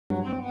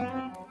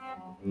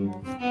All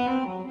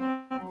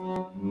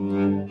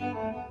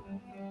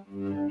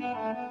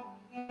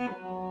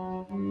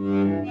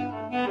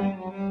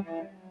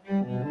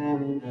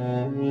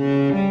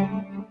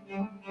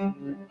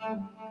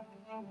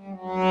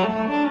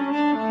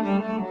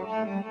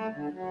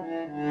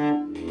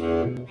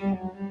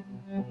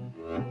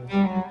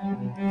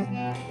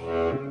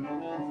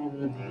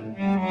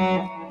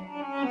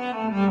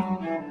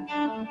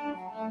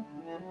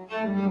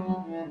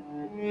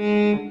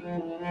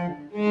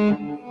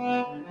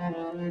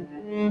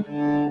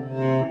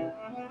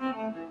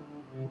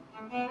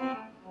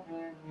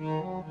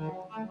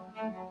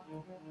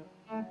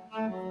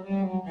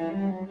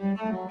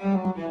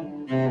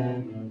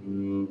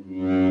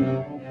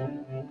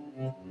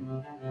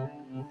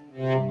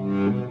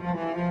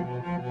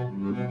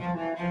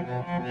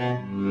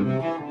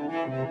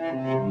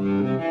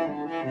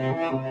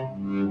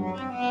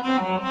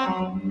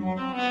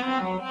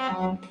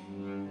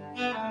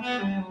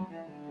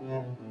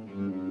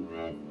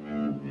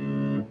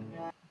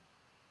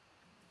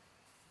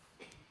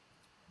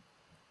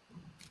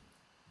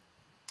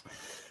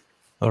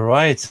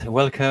right,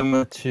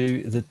 welcome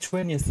to the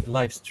 20th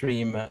live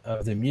stream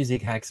of the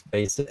Music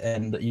Hackspace,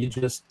 and you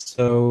just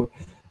saw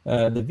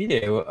the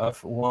video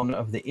of one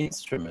of the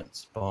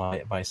instruments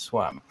by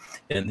SWAM,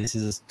 and this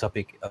is the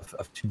topic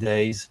of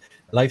today's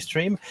live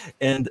stream,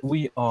 and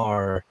we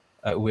are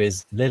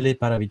with Emanuele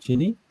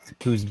Parravicini,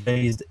 who's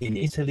based in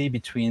Italy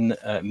between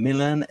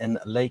Milan and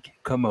Lake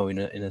Como in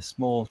a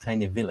small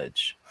tiny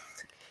village.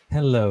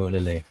 Hello,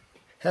 Lele.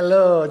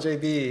 Hello,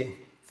 JD.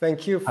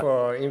 Thank you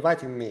for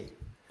inviting me.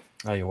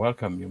 Oh, you're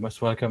welcome. You're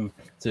most welcome.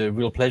 It's a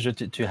real pleasure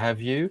to have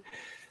you.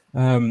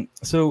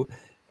 So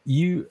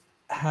you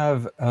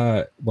have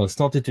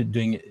started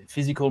doing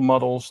physical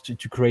models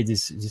to create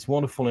this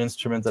wonderful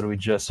instrument that we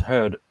just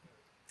heard.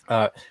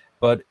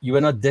 But you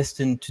are not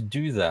destined to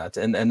do that.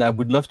 And I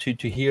would love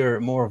to hear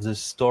more of the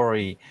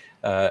story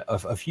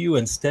of you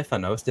and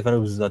Stefano.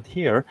 Stefano is not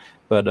here,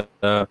 but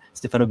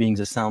Stefano being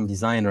the sound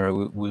designer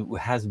who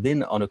has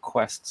been on a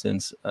quest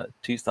since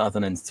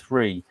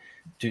 2003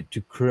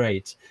 to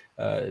create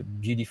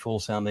beautiful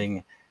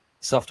sounding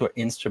software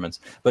instruments.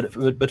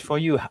 But for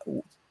you,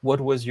 what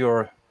was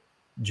your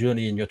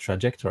journey and your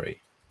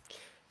trajectory?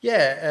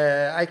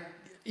 Yeah,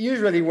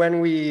 usually when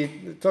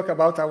we talk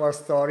about our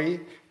story,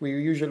 we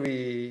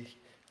usually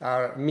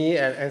are me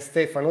and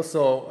Stefano.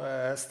 So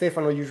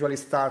Stefano usually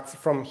starts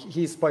from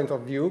his point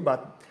of view,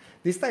 but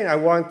this time I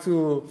want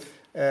to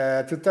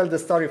tell the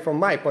story from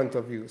my point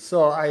of view.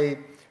 So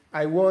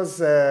I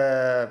was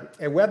a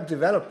web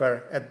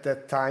developer at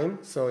that time,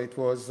 so it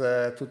was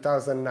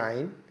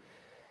 2009.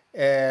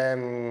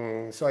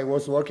 So I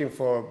was working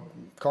for a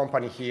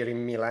company here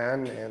in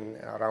Milan and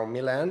around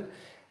Milan.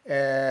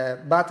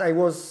 But I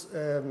was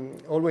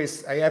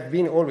I have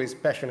been always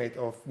passionate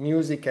of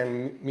music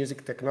and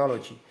music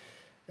technology.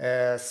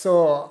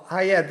 So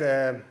I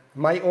had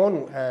my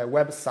own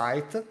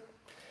website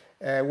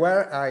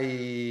where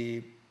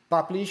I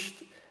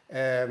published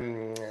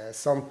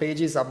some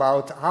pages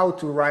about how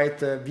to write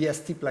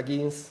VST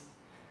plugins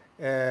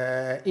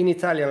in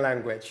Italian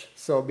language.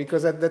 So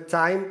because at that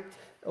time,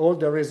 all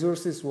the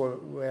resources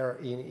were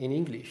in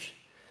English.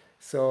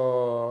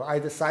 So I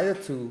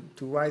decided to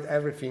write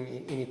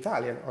everything in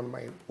Italian on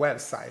my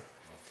website.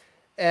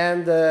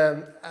 And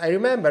I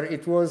remember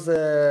it was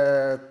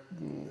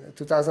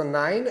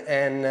 2009,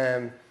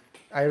 and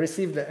I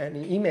received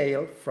an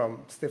email from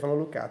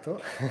Stefano Lucato,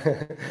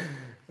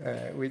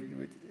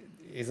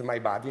 is my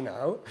buddy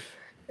now,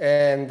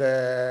 and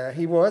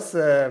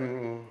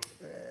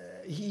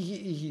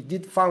he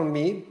did found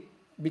me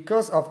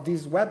because of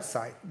this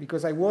website,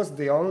 because I was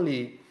the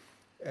only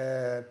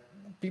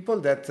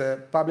people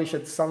that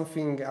published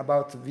something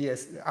about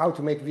how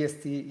to make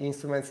VST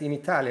instruments in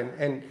Italian.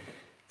 And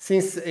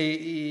since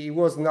he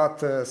was not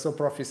so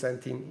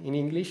proficient in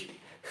English,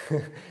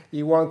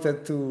 he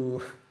wanted to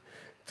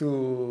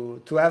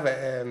have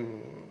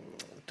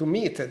to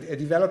meet a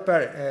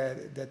developer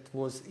that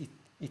was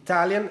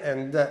Italian,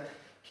 and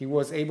he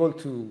was able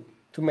to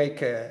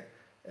make a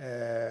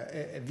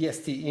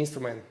VST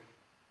instrument.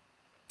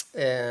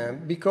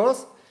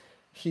 Because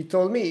he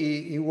told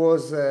me he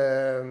was he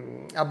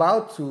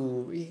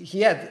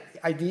had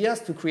ideas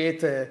to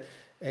create a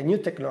new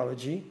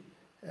technology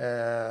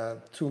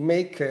to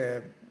make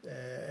a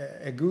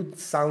good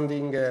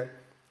sounding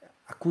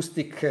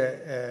acoustic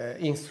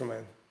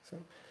instrument. So,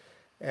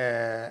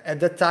 at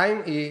that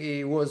time,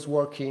 he was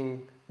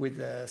working with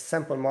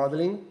sample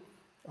modeling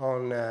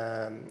on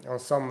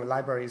some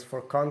libraries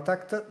for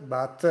Contact,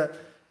 but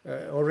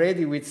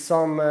already with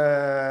some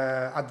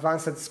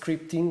advanced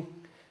scripting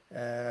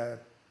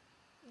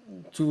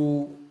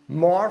to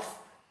morph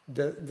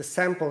the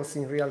samples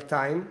in real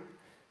time,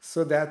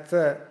 so that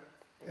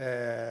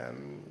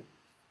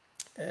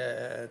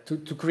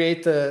to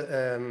create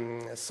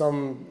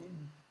some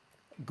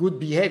good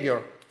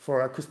behavior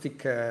for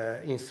acoustic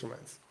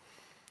instruments.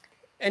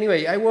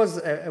 Anyway, I was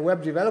a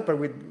web developer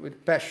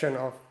with passion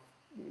of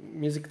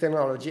music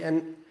technology,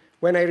 and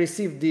when I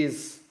received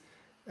this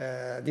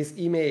this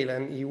email,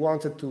 and he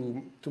wanted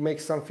to make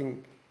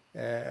something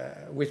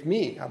with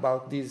me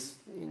about this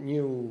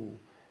new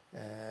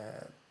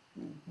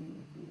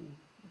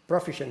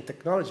proficient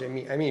technology.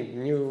 I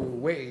mean, new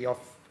way of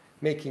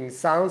making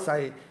sounds.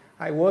 I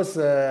was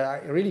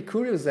really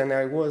curious, and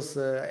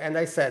and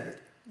I said,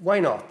 why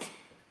not?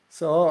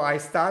 So I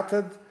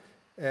started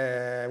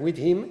with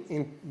him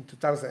in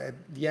 2000, at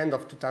the end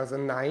of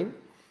 2009,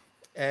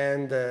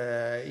 and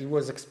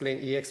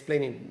he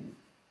explaining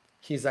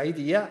his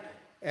idea,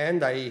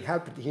 and I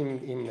helped him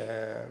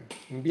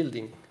in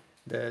building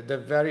the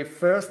very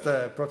first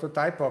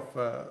prototype of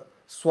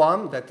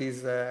SWAM, that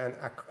is an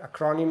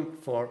acronym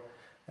for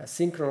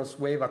synchronous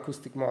wave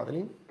acoustic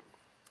modeling.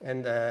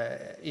 And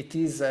it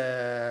is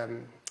a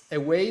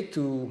way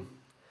to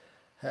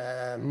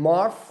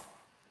morph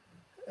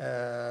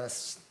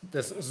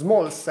the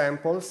small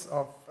samples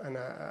of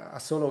a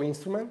solo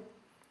instrument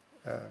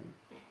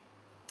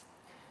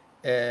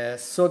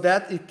so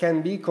that it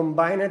can be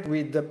combined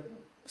with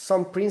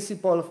some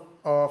principle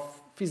of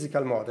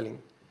physical modeling.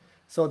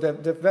 So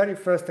the very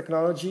first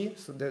technology,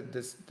 so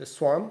the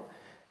SWAM,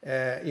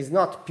 is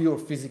not pure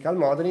physical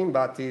modeling,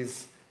 but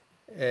is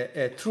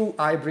a true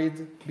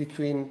hybrid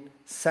between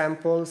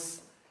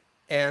samples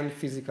and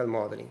physical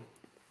modeling.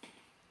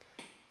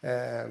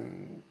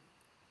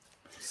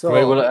 So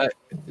right, well,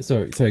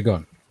 sorry, go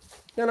on.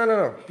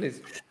 No,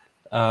 please.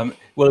 Well,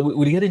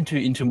 we'll get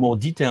into more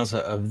details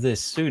of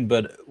this soon,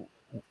 but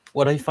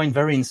what I find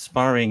very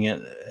inspiring,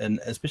 and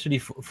especially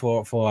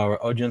for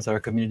our audience, our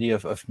community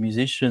of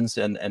musicians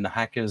and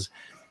hackers,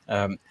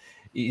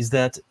 is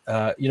that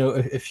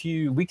a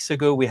few weeks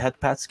ago we had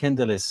Pat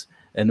Scandalis,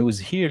 and who was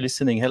here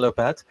listening. Hello,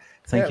 Pat.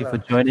 Thank you for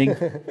joining.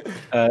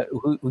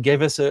 Who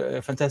gave us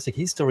a fantastic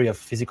history of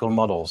physical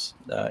models.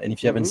 And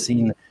if you haven't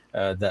seen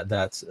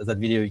that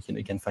video,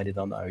 you can find it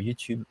on our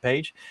YouTube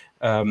page.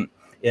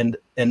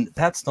 And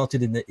Pat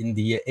started in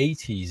the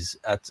 80s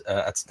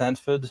at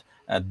Stanford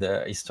at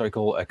the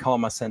historical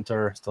Karma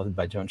Center, started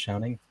by John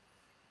Chowning.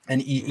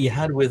 And he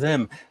had with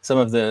him some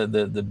of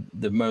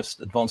the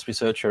most advanced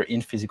researcher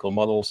in physical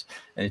models,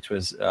 and it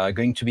was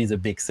going to be the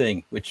big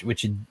thing, which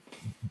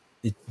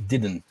it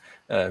didn't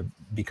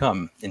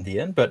become in the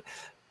end. But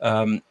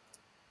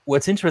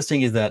what's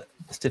interesting is that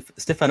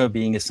Stefano,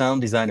 being a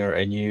sound designer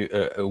and you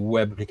a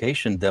web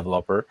application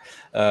developer,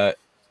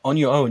 on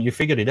your own, you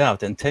figured it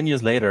out. And 10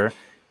 years later,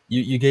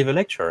 you gave a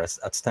lecture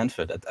at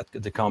Stanford at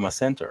the Karma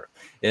Center.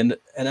 And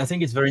I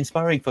think it's very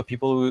inspiring for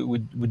people who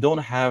don't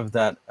have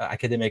that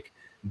academic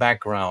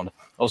background,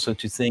 also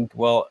to think,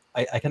 well,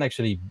 I can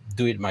actually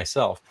do it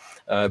myself.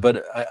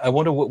 But I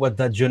wonder what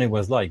that journey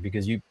was like,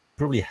 because you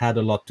probably had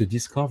a lot to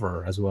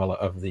discover as well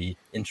of the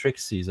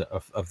intricacies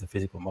of the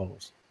physical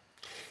models.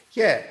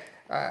 Yeah,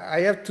 I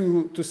have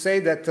to say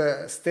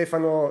that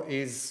Stefano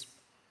is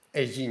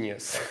a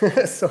genius.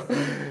 So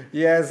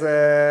he has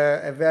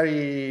a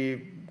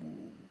very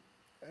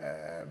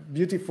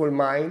beautiful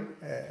mind,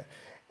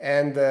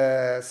 and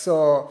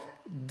so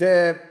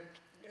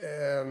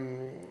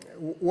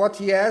what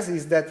he has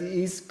is that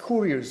he is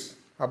curious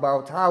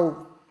about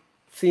how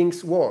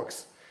things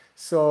works.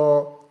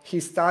 So he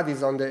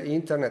studies on the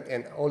internet,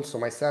 and also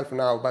myself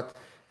now, but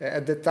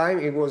at the time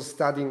he was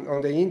studying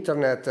on the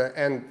internet,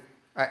 and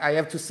I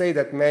have to say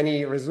that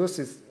many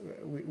resources,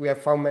 we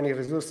have found many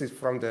resources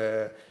from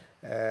the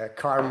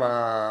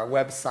Karma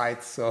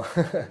website, so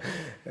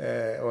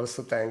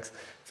also thanks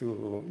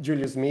to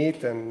Julius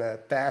Smith and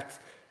Pat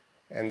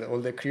and all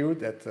the crew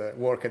that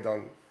worked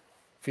on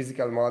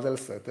physical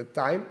models at the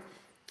time.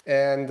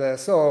 And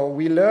so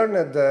we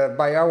learned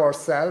by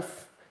ourselves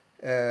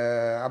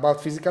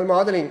about physical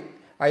modeling.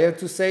 I have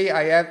to say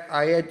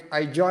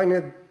I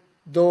joined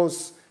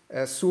those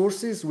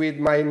sources with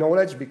my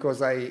knowledge,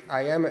 because I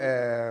am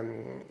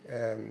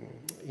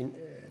in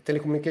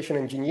telecommunication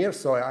engineer,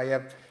 so I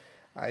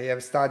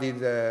have studied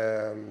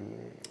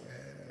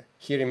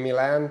here in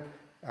Milan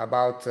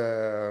about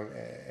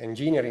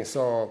engineering,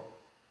 so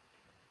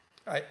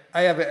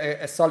I have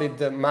a solid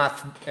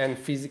math and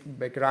physics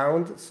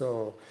background,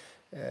 so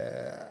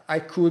I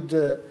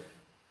could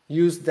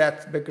use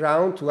that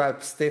background to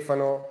help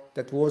Stefano,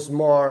 that was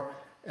more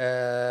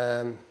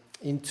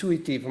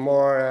intuitive,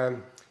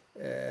 more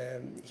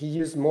he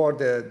used more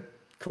the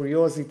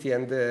curiosity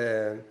and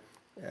the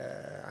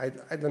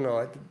I don't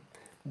know,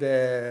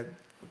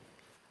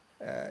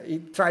 he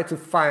tried to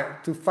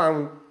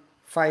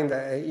find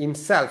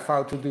himself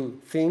how to do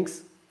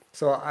things.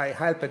 So I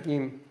helped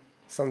him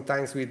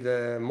sometimes with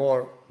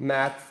more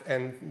math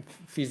and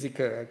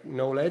physical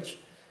knowledge,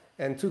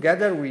 and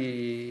together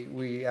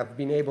we have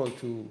been able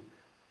to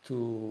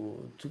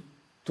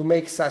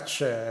make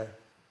such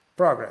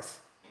progress.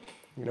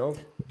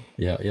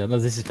 Yeah, no,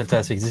 this is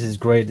fantastic. This is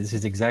great. This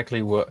is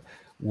exactly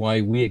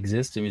why we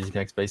exist in Music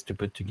Hackspace, to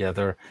put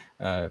together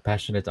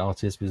passionate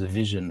artists with a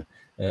vision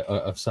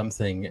of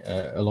something,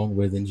 along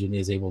with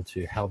engineers able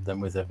to help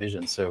them with their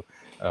vision. So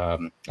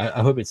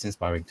I hope it's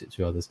inspiring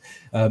to others.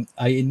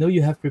 I know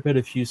you have prepared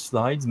a few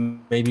slides.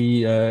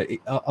 Maybe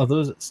are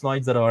those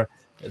slides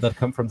that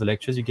come from the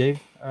lectures you gave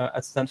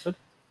at Stanford?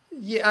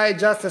 Yeah, I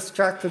just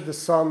extracted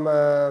some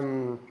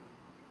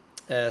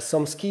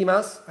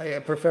schemas. I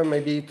prefer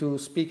maybe to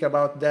speak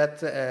about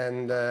that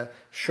and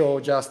show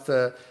just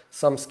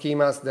some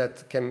schemas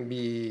that can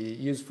be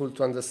useful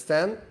to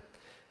understand.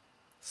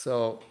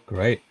 So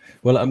Great.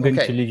 Well, I'm going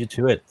to okay, leave you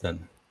to it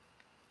then.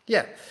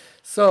 yeah.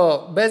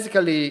 So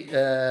basically,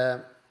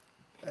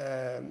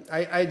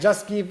 I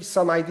just give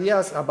some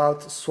ideas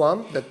about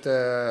SWAM. That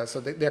so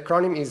the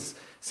acronym is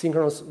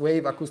Synchronous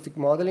Wave Acoustic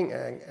Modeling,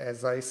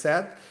 as I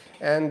said,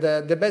 and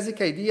the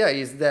basic idea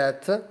is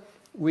that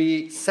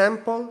we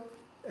sample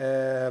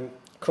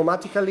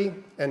chromatically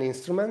an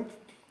instrument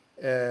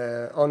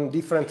on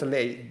different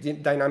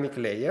dynamic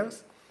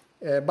layers,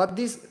 but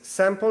these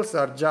samples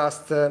are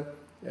just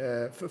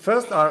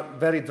first are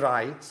very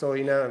dry, so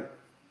in a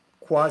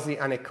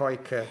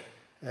quasi-anechoic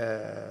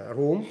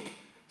room.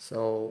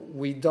 So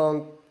we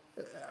don't,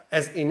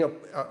 as in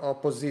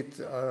opposite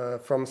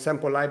from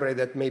sample library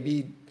that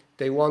maybe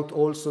they want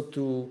also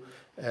to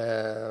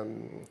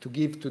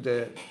give to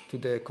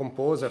the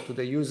composer, to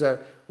the user,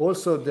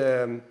 also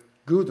the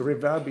good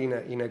reverb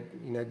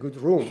in a good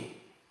room,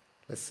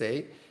 let's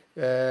say.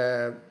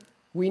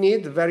 We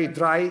need very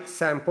dry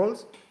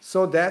samples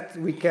so that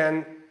we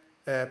can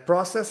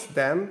process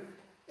them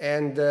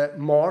and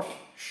morph,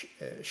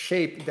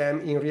 shape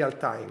them in real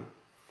time.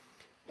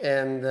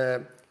 And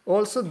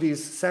also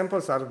these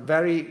samples are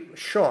very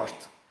short,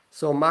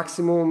 so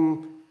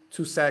maximum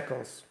 2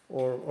 seconds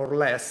or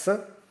less.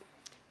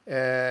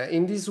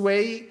 In this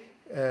way,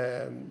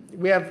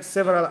 we have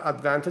several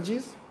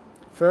advantages.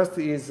 First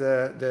is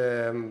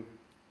the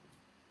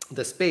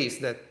space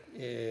that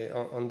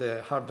on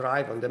the hard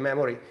drive, on the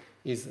memory,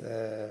 is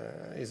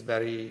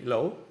very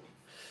low.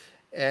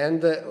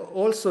 And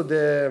also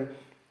the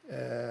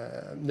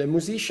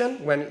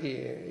musician, when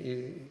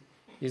he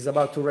is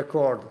about to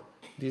record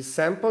these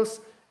samples,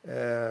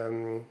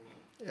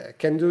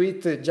 can do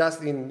it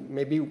just in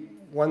maybe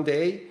one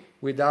day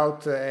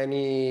without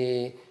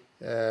any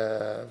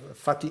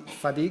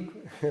fatigue,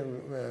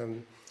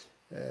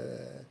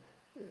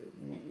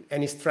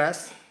 any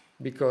stress,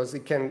 because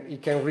it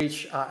can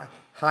reach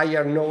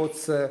higher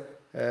notes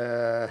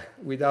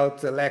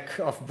without a lack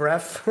of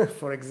breath,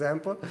 for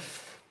example.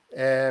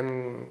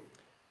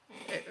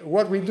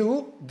 What we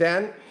do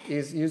then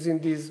is, using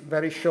these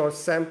very short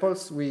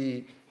samples,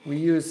 we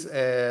use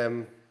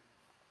a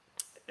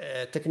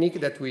technique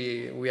that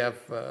we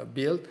have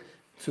built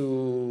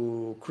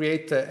to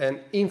create an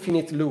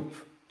infinite loop,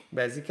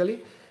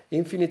 basically.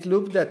 Infinite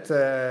loop that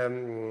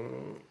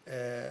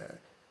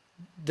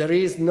there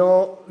is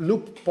no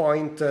loop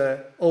point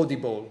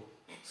audible.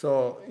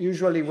 So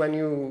usually when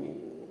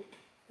you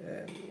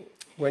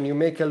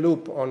make a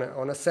loop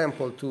on a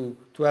sample to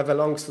have a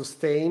long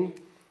sustain,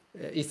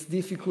 it's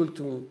difficult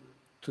to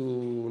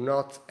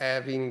not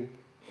having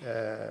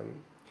a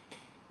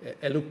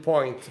loop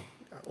point,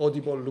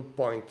 audible loop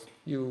point.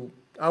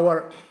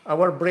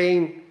 Our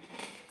brain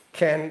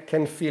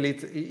can feel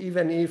it,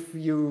 even if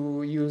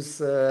you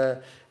use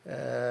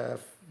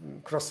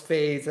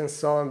crossfades and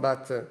so on.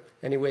 But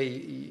anyway,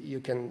 you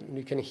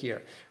can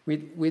hear.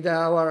 With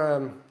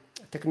our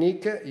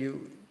technique,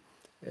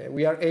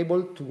 we are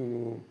able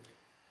to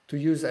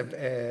use a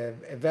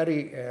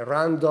very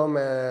random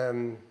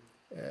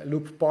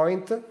loop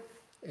point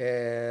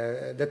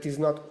that is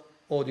not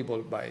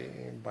audible by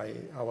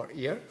our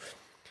ear.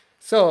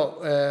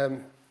 So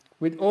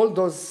with all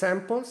those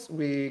samples,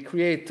 we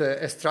create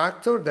a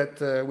structure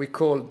that we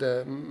call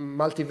the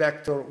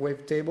multi-vector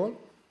wavetable,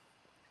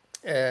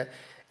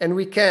 and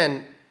we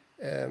can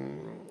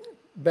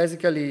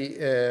basically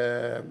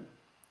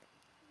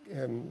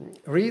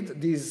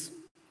read this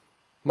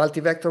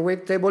multi-vector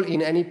wavetable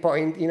in any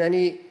point, in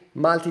any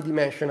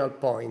multi-dimensional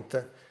point.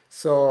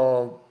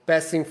 So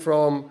passing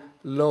from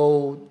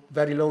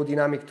very low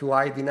dynamic to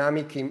high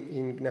dynamic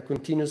in a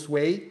continuous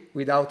way,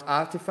 without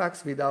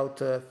artifacts, without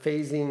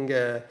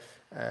phasing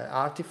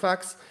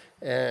artifacts.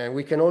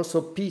 We can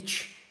also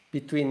pitch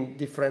between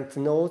different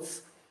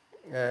notes,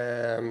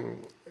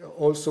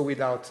 also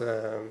without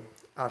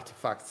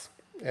artifacts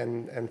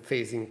and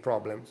phasing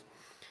problems.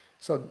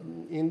 So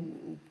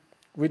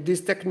with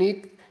this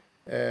technique,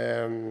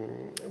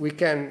 we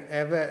can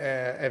have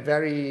a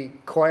very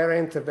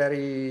coherent, a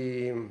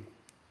very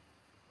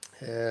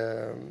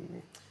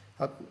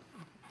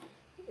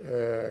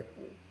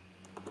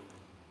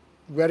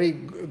very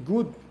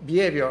good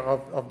behavior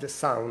of the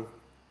sound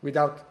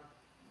without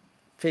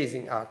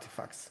phasing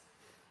artifacts.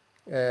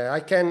 I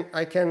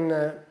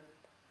can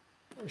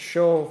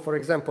show, for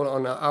example,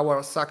 on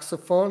our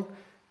saxophone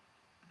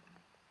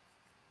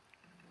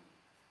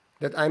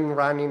that I'm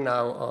running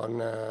now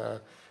on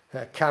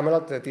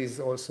Camelot. That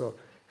is also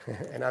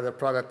another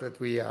product that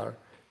we are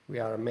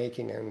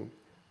making and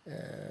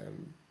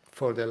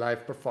for the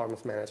live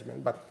performance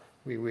management, but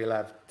we will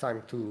have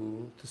time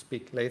to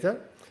speak later.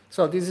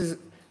 So this is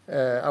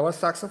our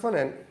saxophone,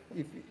 and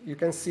if you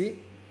can see,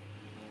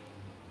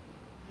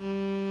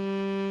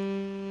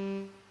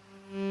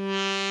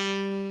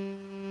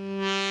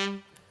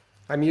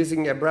 I'm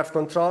using a breath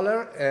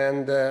controller,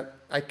 and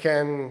I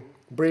can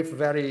brief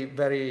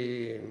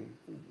very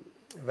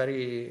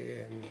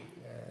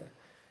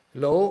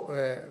low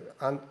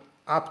and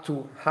up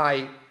to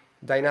high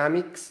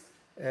dynamics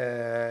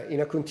in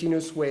a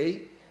continuous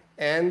way,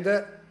 and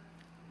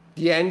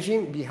the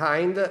engine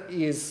behind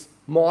is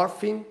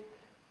morphing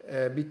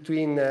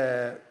between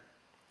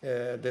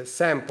the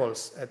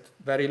samples at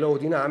very low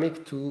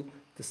dynamic to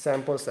the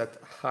samples at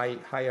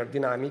higher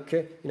dynamic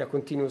in a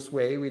continuous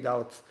way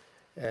without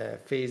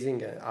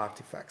phasing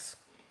artifacts.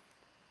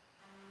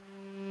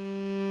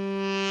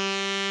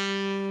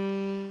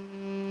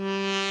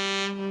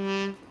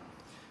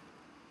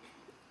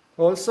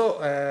 Also,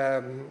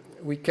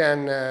 we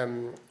can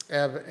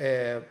have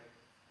a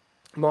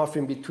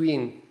morphing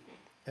between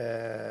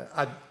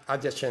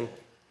adjacent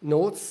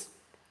notes,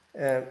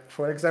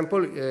 for example,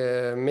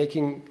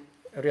 making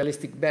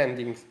realistic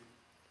bendings.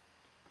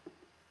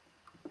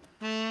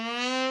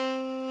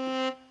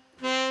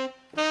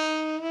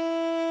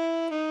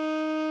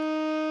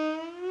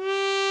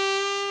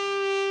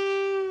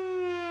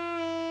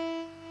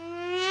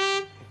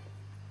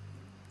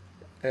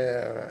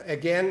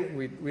 Again,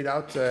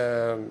 without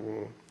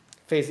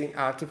phasing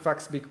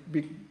artifacts,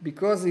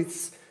 because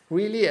it's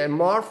really a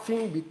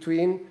morphing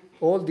between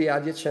all the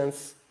adjacent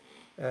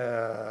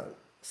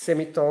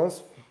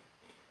semitones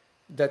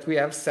that we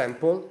have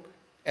sampled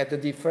at the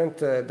different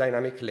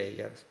dynamic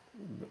layers.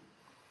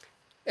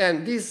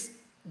 And this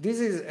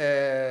is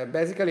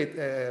basically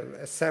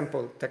a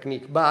sample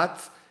technique,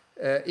 but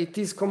it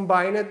is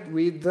combined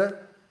with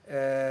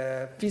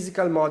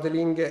physical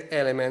modeling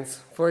elements.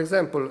 For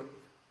example,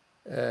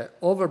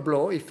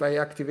 overblow, if I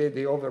activate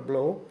the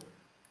overblow,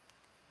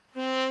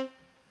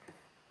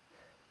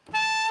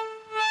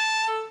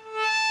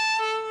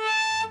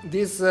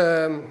 this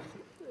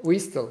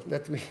whistle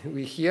that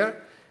we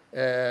hear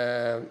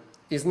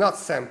is not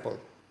sampled.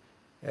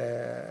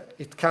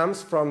 It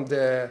comes from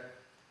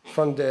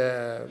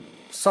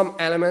some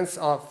elements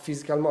of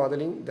physical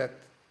modeling that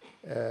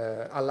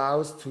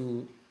allows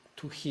to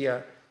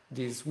hear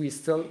this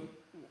whistle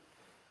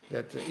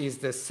that is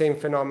the same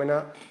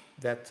phenomena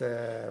that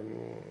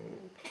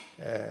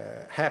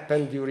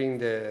happen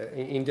during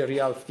in the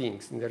real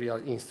things, in the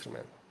real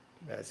instrument,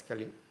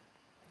 basically.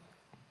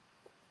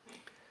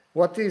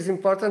 What is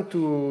important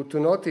to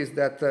note is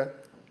that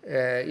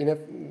in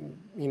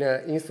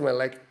an instrument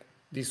like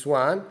this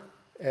one,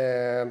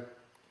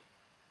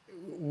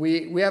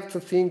 we have to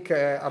think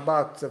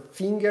about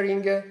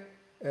fingering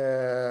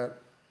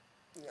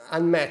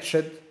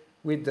unmatched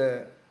with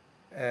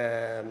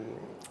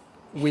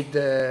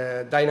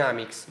the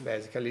dynamics,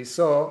 basically.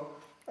 So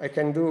I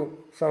can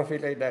do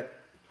something like that.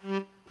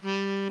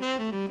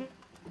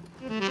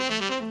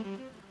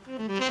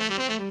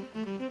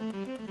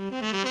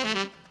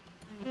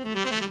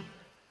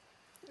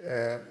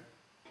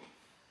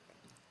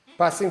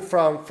 Passing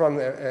from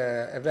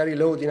a very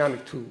low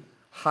dynamic to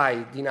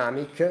high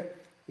dynamic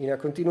in a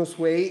continuous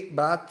way,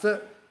 but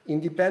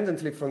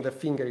independently from the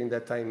fingering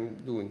that I'm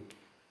doing.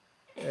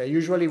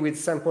 Usually with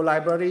sample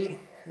library,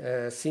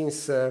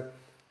 since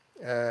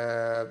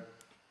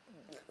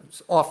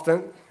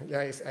often,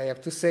 I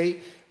have to say,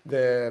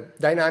 the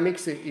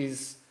dynamics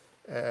is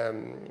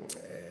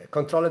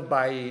controlled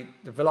by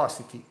the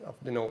velocity of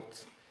the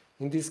note.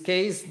 In this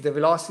case, the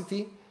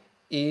velocity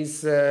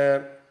is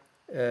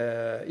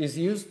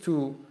used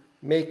to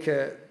make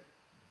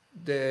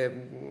the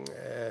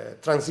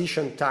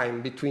transition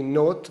time between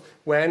notes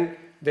when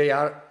they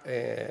are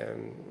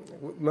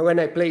when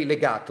I play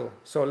legato.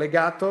 So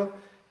legato,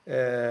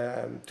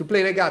 to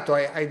play legato,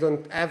 I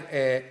don't have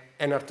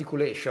an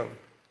articulation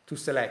to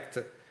select,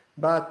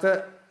 but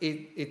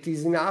it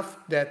is enough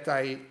that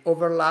I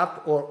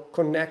overlap or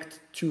connect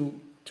two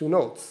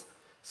notes.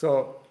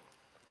 So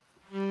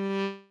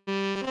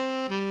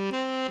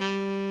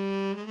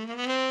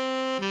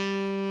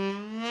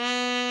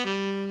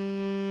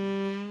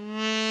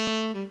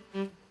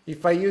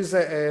if I use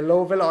a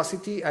low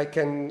velocity, I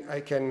can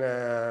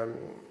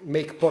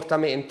make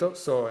portamento,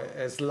 so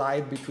a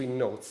slide between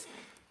notes.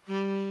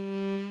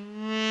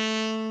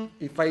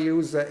 If I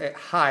use a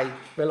high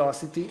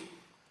velocity,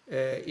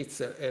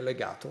 it's a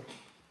legato.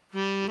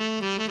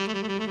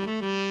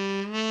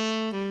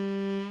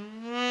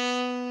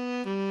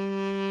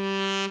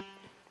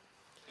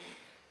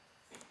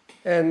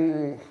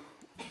 And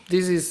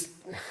this is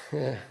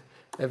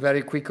a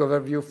very quick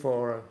overview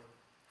for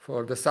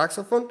the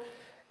saxophone.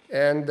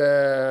 And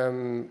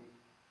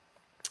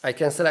I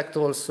can select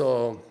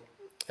also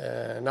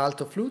an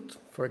alto flute,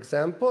 for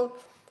example.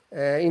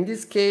 In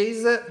this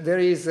case, there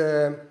is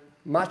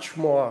much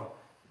more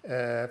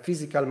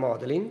physical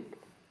modeling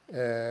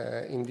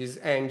in this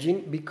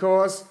engine,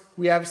 because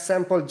we have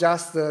sampled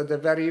just the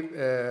very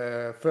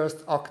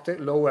first octave,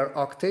 lower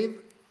octave,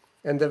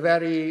 and the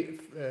very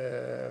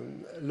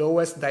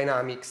lowest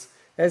dynamics.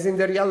 As in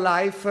the real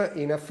life,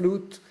 in a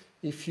flute,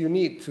 if you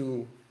need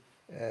to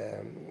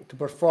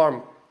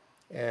perform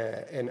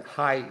a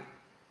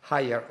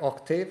higher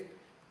octave,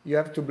 you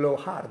have to blow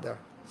harder,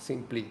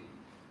 simply.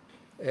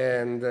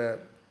 And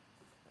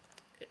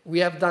we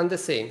have done the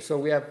same. So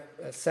we have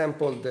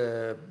sampled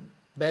the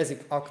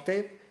basic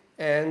octave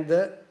and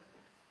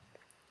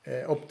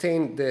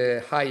obtain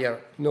the higher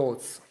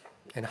notes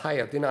and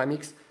higher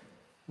dynamics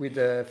with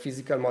the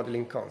physical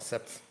modeling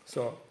concepts.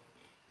 So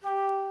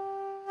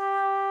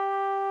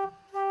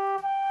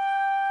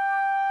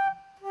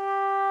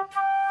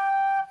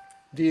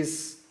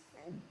this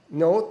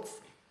note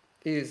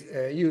is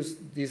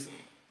this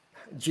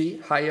G,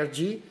 higher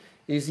G,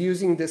 is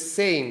using the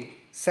same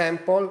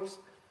samples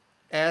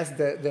as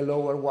the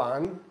lower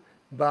one,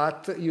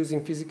 but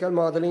using physical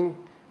modeling,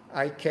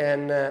 I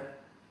can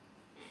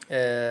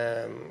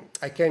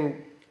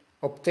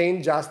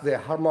obtain just the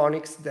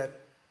harmonics that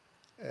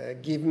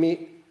give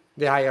me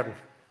the higher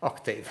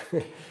octave,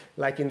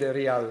 like in the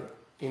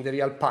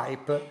real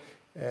pipe of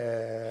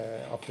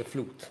the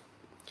flute.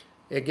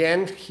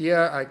 Again,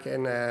 here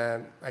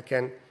I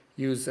can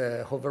use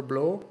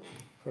overblow,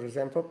 for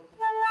example.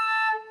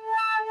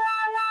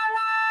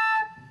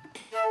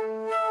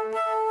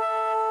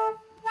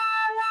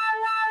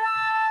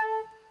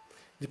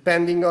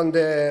 Depending on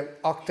the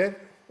octave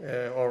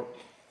or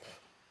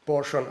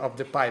portion of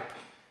the pipe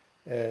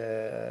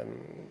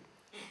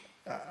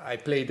I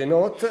play the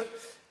note,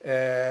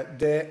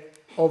 the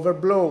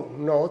overblow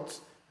note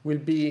will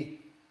be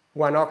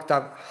 1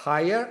 octave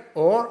higher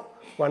or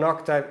 1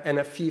 octave and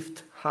a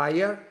fifth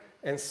higher,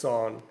 and so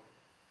on,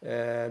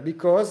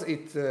 because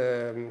it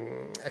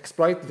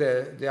exploits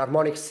the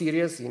harmonic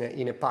series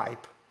in a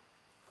pipe,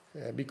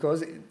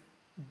 because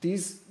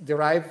these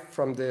derive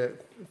from the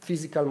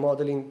physical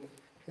modeling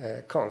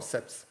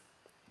concepts.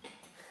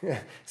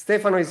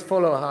 Stefano is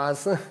follow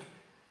us.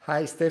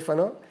 Hi,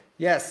 Stefano.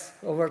 Yes,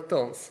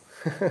 overtones.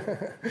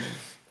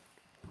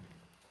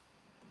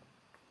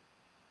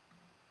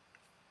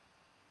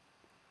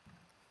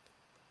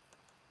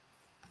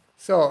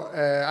 So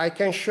I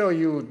can show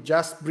you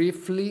just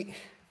briefly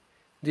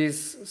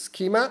this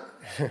schema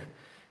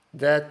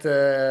that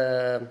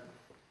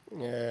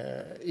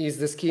is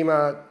the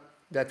schema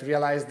that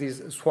realized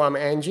this SWAM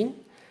engine.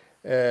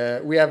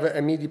 We have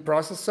a MIDI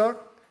processor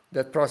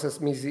that processes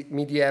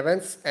MIDI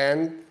events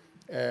and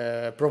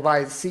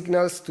provides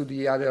signals to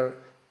the other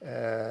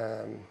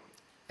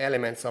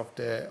elements of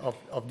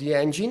the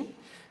engine.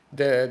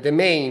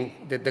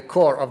 The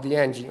core of the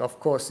engine, of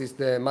course, is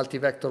the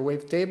multi-vector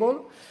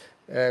wavetable.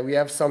 We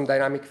have some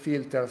dynamic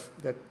filters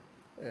that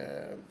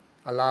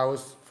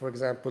allows, for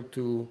example,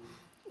 to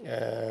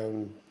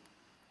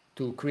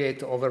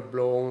create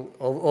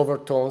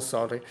overtones,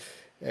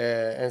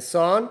 and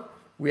so on.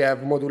 We have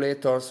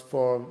modulators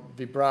for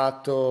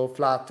vibrato,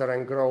 flutter,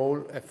 and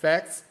growl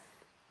effects.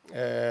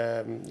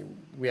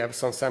 We have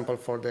some sample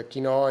for the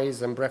key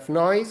noise and breath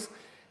noise,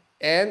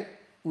 and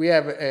we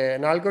have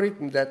an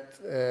algorithm that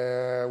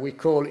we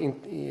call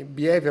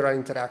behavioral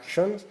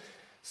interactions.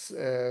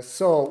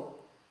 So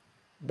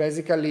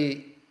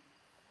basically,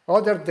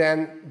 other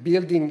than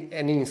building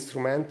an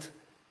instrument,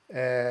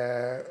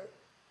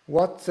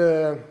 what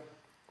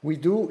we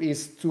do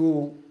is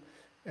to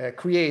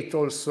create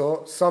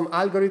also some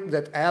algorithm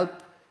that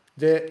help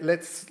the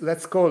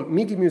let's call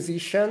MIDI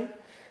musician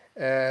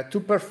to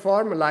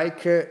perform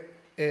like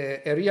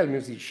a real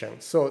musician.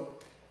 So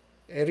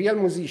a real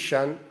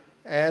musician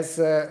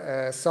has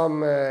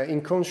some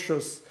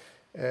unconscious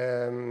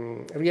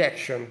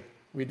reaction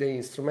with the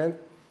instrument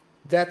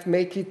that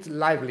make it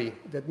lively,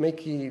 that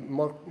make it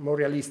more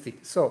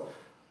realistic. So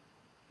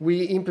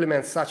we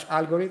implement such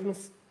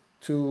algorithms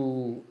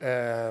to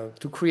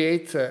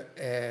create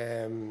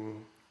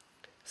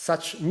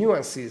such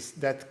nuances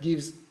that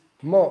gives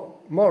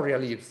more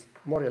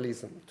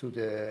realism to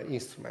the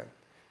instrument.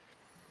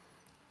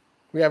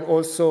 We have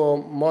also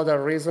modal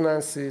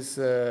resonances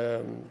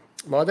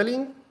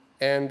modeling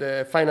and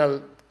a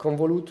final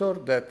convolutor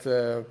that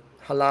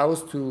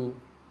allows to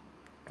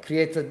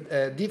create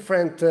a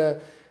different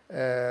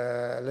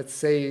let's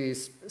say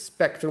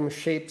spectrum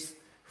shapes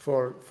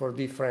for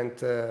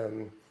different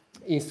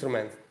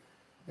instruments,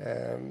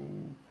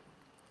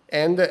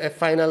 and a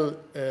final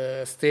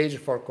stage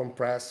for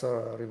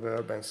compressor,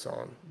 reverb, and so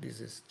on.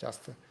 This is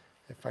just a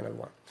final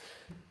one.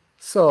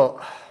 So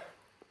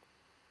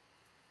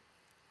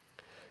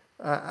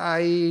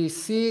I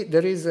see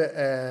there is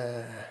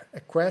a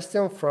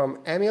question from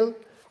Emil.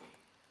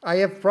 I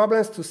have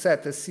problems to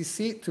set a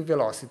CC to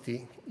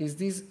velocity. Is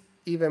this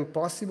even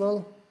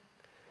possible?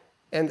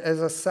 And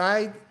as a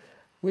side,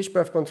 which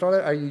breath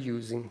controller are you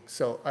using?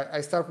 So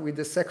I start with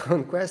the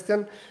second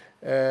question.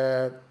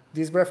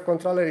 This breath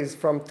controller is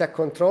from Tech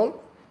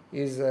Control,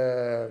 is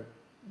the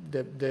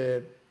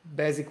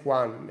basic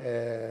one,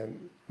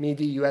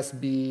 MIDI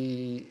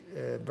USB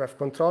breath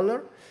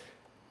controller.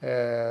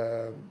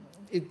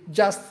 It's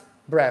just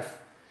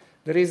breath.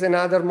 There is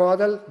another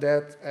model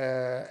that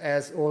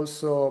has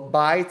also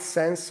bite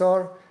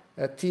sensor,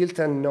 tilt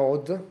and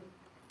node,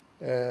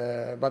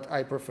 but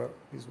I prefer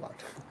this one.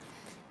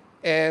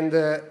 And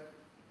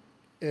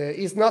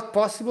it's not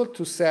possible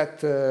to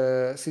set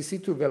CC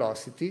to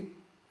velocity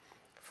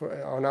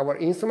on our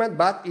instrument,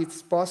 but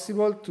it's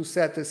possible to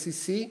set a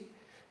CC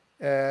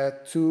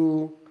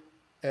to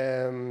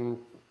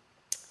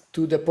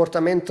the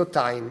portamento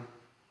time.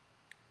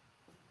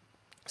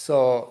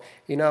 So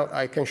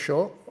I can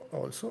show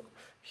also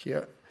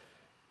here.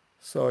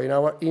 So in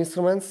our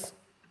instruments,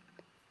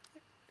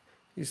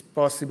 it's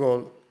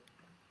possible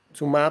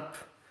to map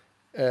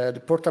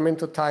the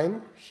portamento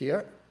time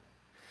here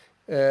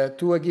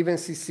to a given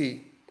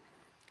CC.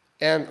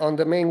 And on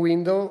the main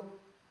window,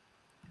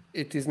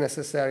 it is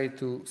necessary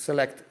to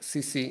select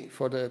CC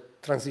for the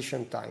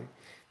transition time.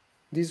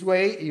 This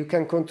way, you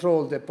can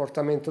control the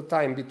portamento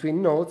time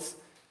between notes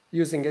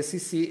using a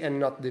CC and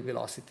not the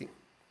velocity.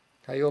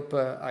 I hope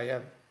I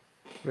have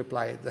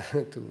replied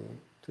to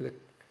the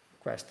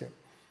question.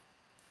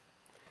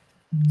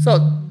 So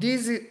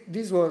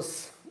this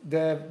was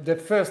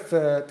the first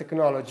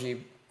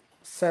technology,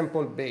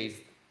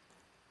 sample-based,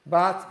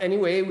 but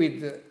anyway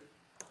with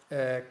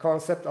the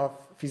concept of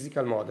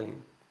physical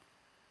modeling.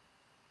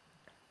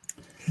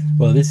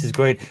 Well, this is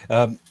great.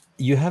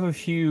 You have a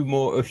few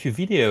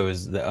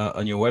videos that are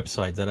on your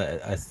website that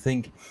I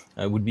think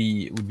would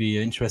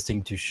be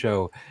interesting to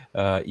show.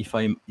 If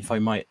I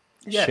might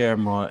share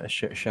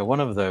one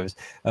of those.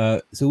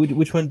 So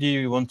which one do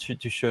you want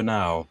to show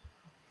now?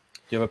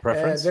 Do you have a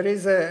preference? There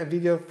is a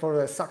video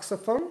for a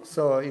saxophone,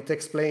 so it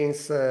explains.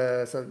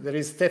 So there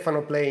is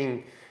Stefano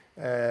playing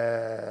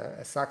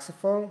a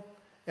saxophone,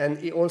 and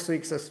he also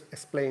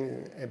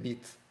explains a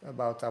bit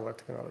about our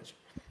technology.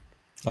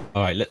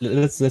 All right,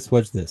 let's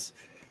watch this.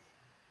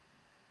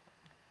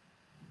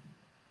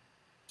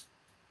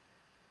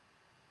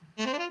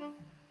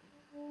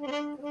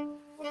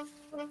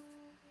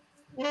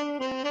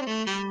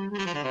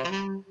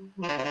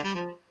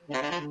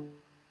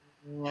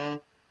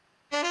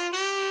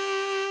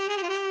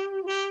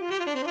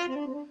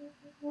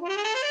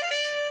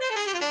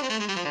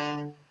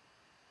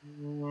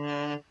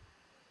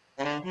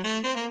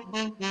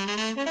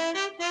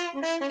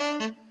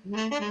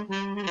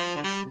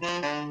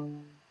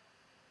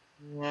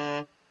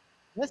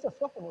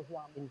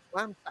 In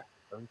SWAM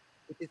saxophones,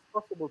 it is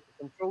possible to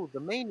control the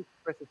main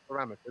expressive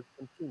parameters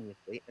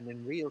continuously and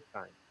in real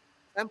time.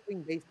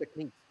 Sampling-based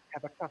techniques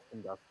have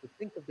accustomed us to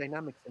think of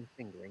dynamics and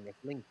fingering as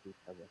linked to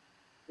each other.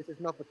 This is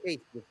not the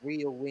case with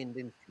real wind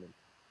instruments.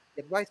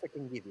 The advice I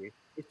can give you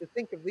is to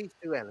think of these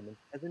two elements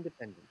as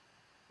independent.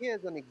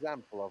 Here's an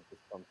example of this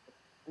concept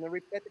in a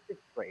repetitive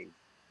phrase.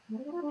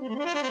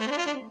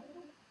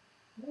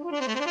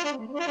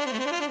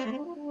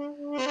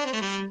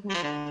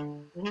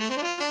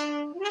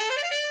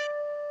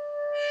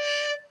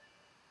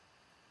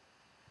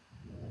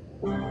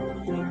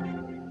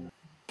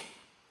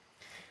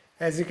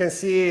 As you can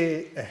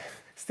see,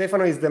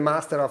 Stefano is the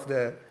master of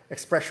the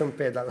expression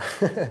pedal.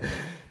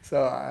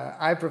 So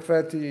I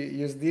prefer to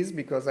use this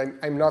because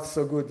I'm not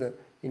so good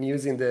in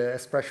using the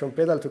expression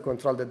pedal to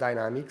control the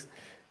dynamics,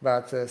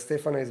 but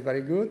Stefano is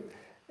very good.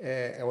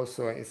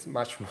 Also, is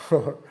much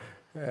more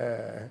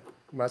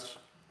much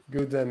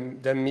good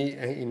than me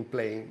in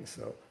playing.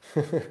 So.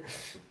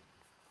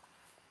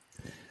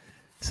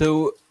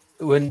 So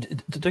when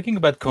talking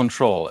about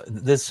control,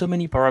 there's so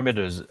many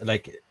parameters.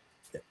 Like,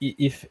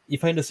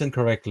 if I understand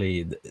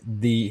correctly,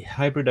 the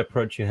hybrid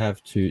approach you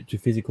have to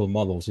physical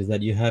models is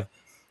that you have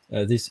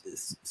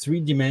this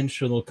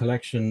three-dimensional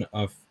collection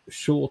of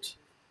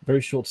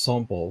very short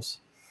samples,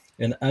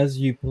 and as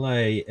you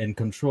play and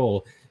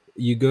control,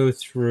 you go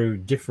through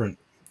different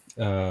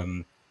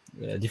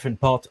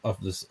part of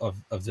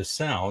the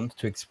sound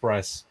to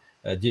express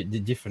the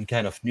different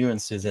kind of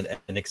nuances and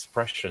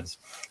expressions.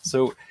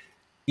 So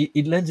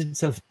it lends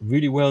itself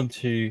really well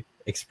to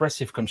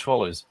expressive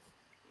controllers.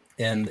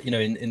 And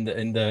in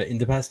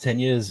the past 10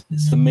 years,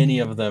 so many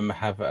of them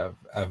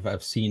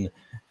have seen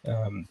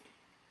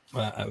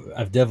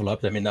I've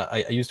developed. I mean,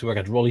 I used to work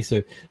at Rolly,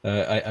 so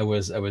I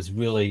was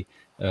really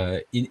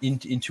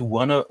into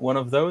one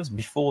of those.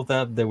 Before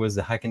that, there was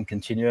the Hacken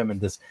Continuum, and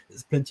there's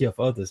plenty of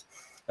others.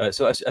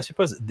 So I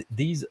suppose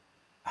these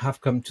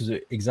have come to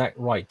the exact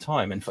right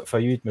time, and for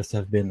you, it must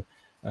have been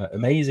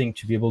amazing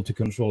to be able to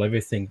control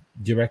everything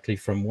directly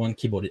from one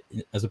keyboard,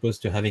 as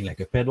opposed to having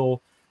like a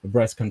pedal, a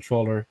brass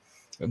controller.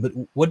 But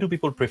what do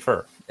people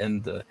prefer,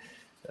 and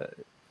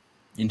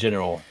in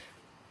general?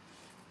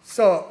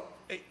 So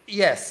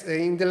yes,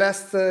 in the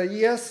last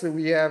years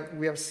we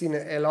have seen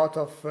a lot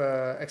of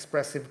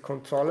expressive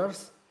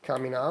controllers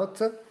coming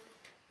out,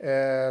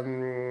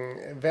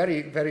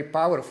 very very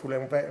powerful,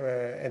 and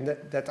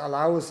that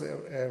allows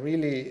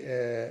really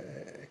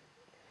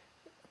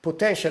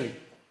potentially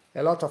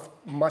a lot of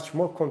much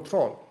more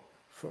control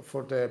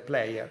for the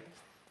player.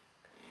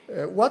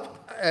 What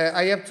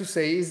I have to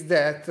say is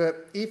that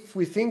if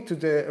we think to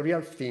the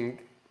real thing,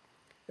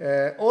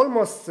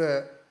 almost,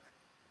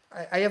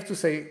 I have to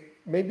say,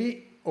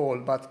 maybe all,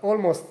 but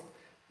almost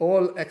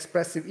all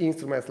expressive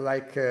instruments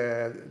like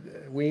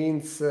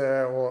winds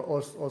or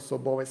also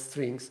bowed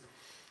strings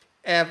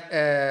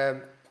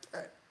have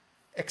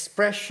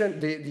expression,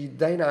 the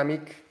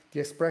dynamic, the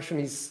expression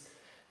is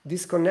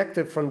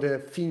disconnected from the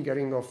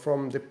fingering or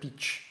from the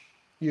pitch,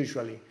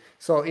 usually.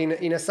 So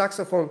in a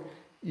saxophone,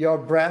 your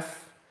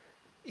breath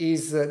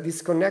is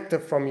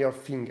disconnected from your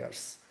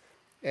fingers.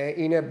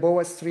 In a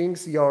bow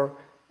strings, your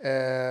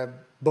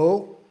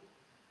bow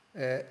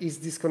is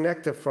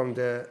disconnected from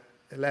the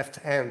left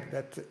hand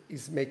that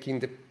is making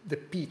the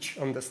pitch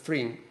on the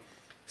string.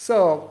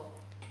 So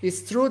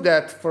it's true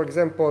that, for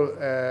example,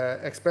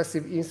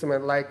 expressive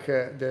instrument like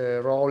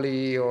the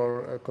Rolly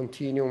or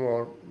Continuum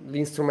or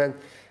l'instrument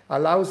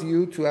allows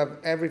you to have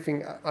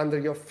everything under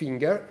your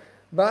finger,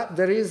 but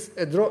there is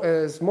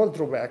a small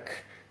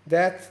drawback,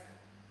 that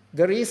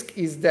the risk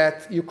is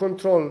that you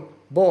control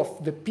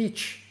both the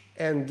pitch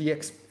and the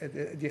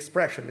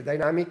expression, the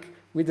dynamic,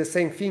 with the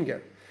same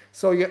finger.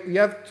 So you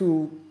have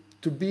to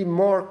be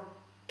more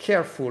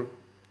careful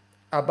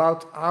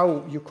about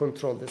how you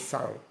control the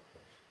sound.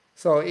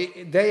 So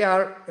they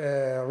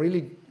are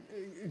really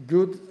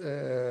good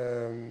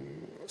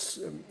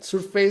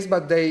surface,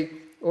 but they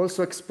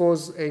also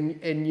expose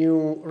a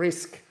new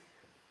risk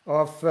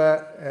of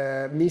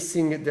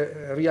missing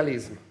the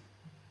realism.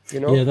 You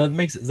know? Yeah, that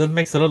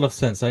makes a lot of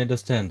sense. I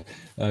understand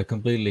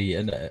completely.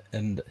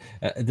 And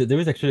there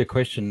is actually a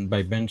question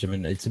by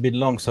Benjamin. It's a bit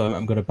long, so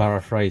I'm going to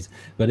paraphrase.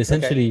 But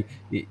essentially,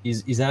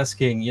 is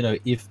asking, you know,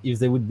 if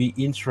there would be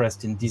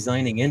interest in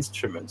designing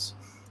instruments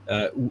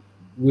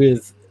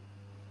with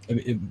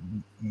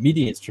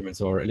MIDI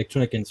instruments or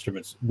electronic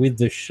instruments with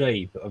the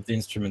shape of the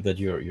instrument that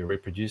you're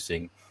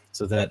reproducing,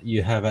 so that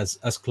you have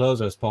as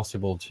close as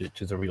possible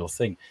to the real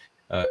thing,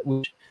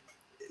 which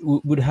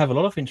would have a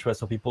lot of interest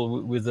for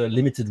people with a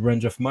limited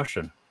range of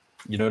motion.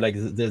 You know, like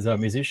there are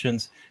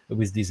musicians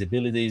with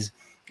disabilities,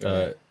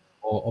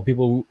 or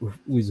people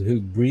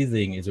who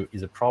breathing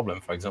is a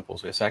problem, for example.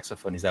 So a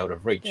saxophone is out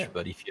of reach. Yeah.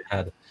 But if you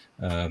had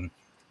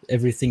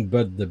everything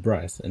but the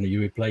breath and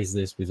you replace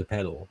this with a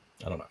pedal,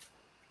 I don't know.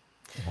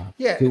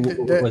 Yeah. So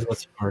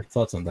what's your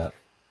thoughts on that?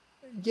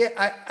 Yeah,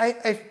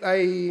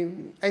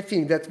 I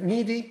think that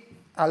MIDI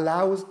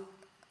allows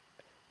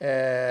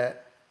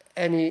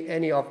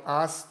any of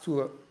us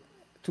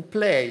to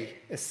play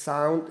a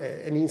sound,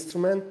 an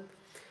instrument,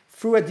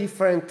 through a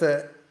different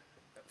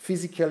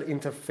physical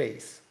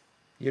interface,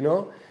 you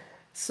know?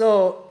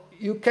 So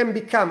you can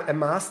become a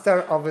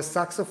master of a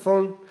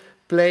saxophone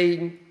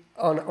playing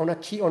on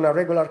a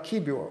regular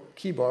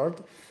keyboard,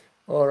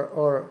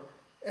 or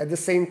at the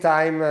same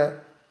time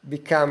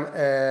become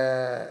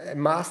a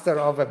master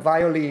of a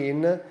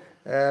violin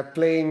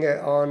playing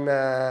on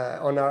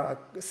a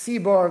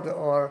keyboard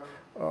or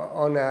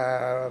on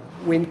a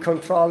wind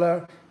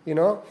controller, you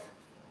know?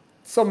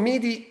 So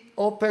MIDI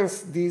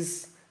opens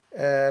this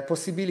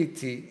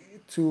possibility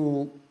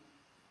to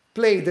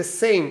play the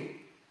same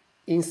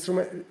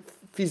instrument,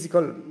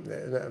 physical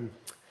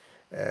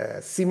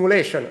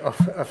simulation of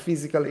a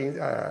physical,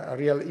 a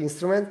real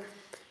instrument,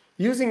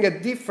 using a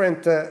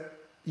different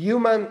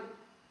human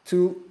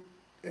to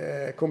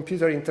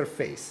computer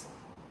interface,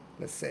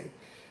 let's say.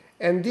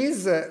 And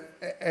this,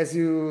 as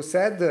you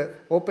said,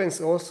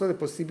 opens also the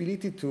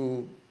possibility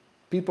to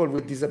people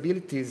with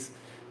disabilities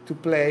to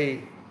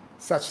play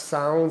such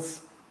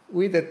sounds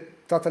with a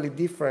totally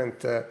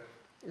different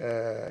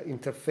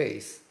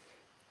interface.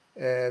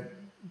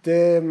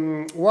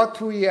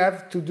 What we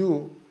have to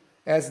do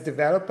as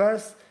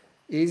developers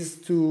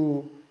is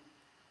to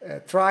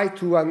try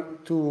to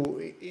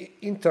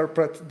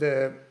interpret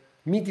the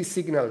MIDI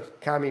signal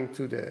coming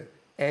to the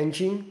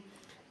engine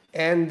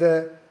and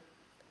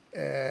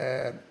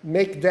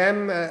make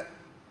them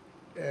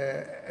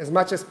as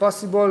much as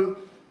possible,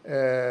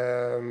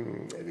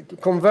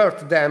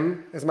 convert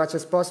them as much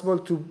as possible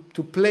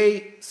to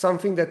play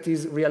something that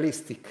is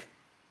realistic,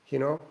 you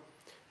know?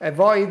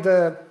 Avoid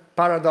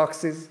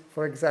paradoxes,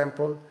 for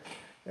example,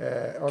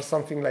 or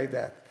something like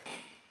that.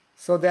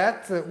 So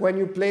that when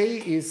you play,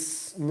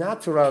 it's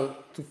natural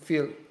to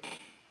feel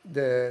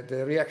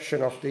the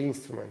reaction of the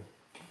instrument.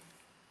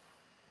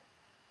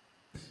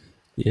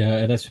 Yeah,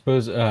 and I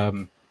suppose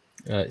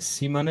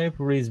Simone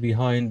probably is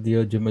behind the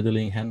audio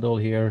modeling handle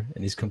here,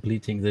 and is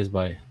completing this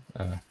by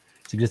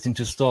suggesting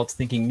to start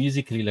thinking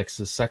musically like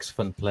a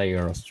saxophone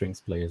player or strings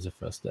player as a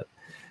first step.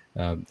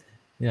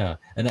 Yeah,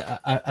 and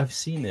I've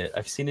seen it.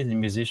 I've seen it in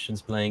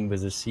musicians playing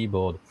with a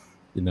keyboard,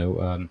 you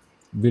know,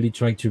 really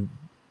trying to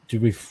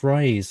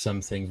rephrase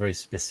something very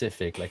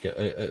specific, like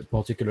a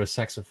particular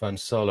saxophone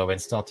solo,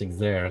 and starting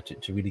there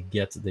to really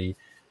get the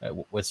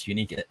what's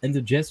unique, and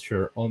the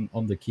gesture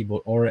on the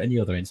keyboard or any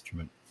other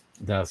instrument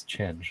does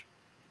change.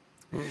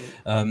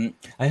 I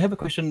have a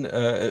question,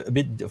 a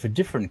bit of a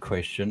different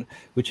question,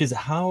 which is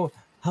how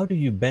do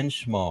you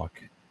benchmark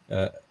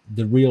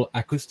the real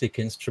acoustic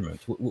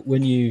instrument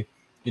when you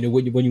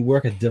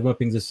work at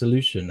developing the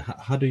solution?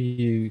 How do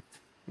you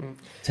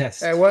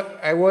test? What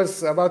I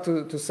was about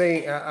to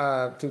say,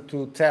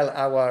 to tell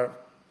our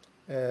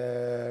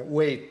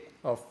way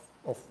of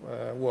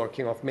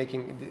working, of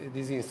making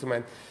this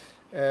instrument.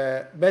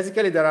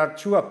 Basically, there are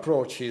two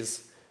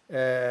approaches.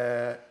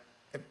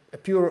 A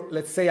pure,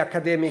 let's say,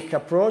 academic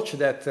approach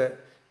that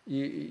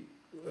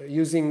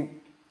using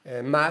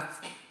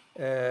math,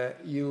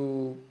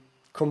 you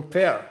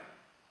compare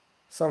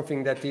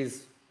something that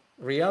is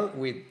real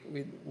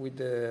with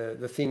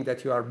the thing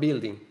that you are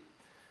building.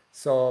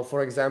 So,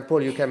 for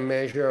example, you can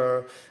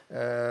measure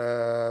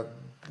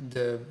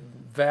the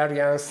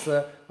variance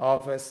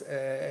of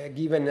a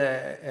given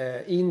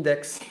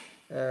index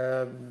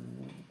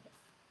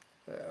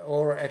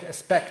or a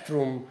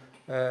spectrum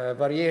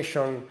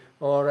variation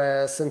or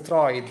a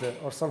centroid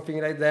or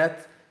something like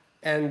that,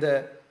 and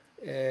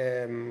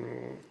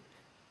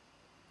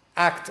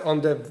act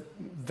on the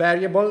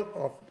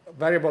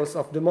variables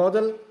of the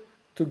model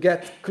to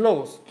get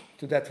close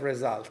to that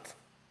result.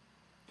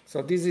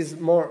 So this is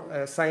more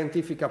a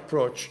scientific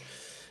approach.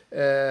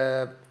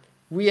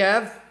 We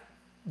have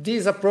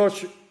this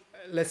approach,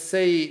 let's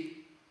say,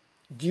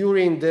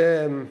 during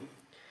the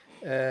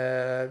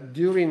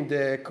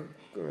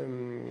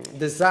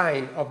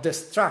design of the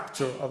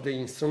structure of the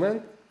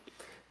instrument,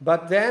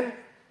 but then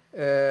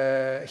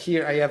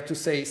here I have to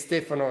say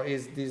Stefano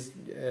is this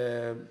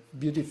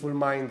beautiful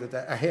mind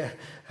that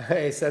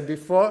I said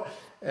before,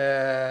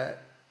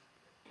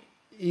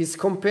 is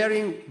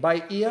comparing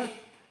by ear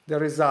the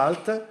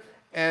result,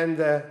 and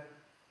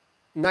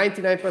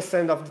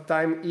 99% of the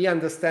time he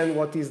understands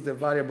what is the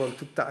variable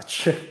to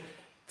touch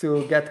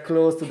to get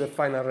close to the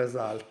final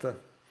result.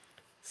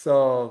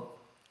 So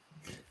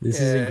this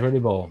is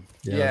incredible.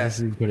 Yeah, this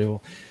is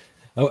incredible.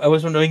 I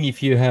was wondering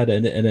if you had,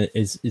 and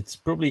it's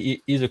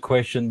probably is a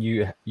question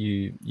you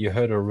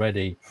heard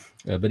already,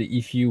 but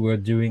if you were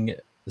doing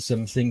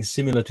something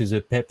similar to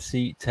the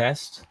Pepsi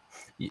test,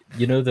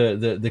 you know,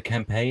 the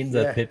campaign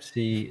that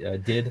Pepsi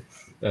did,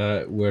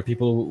 where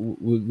people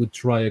would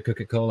try a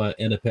Coca-Cola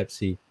and a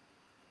Pepsi,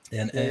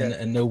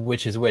 and know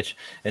which is which.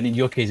 And in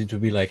your case, it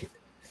would be like,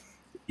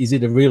 is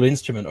it a real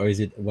instrument or is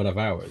it one of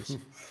ours?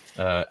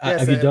 Yes,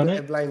 have you done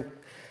it?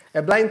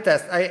 A blind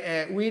test.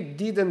 We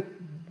didn't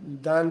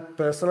done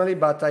personally,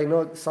 but I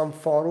know some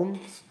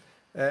forums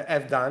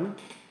have done,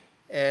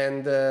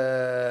 and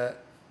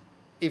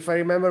if I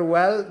remember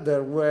well,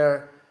 there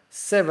were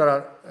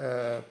several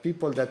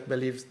people that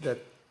believed that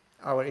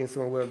our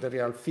instrument were the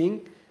real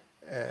thing,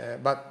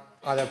 but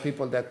other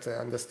people that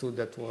understood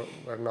that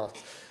were not.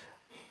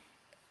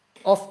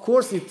 Of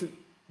course, it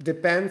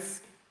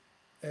depends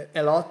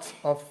a lot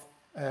of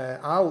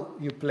how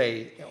you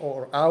play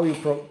or how you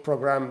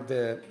program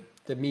the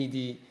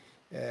MIDI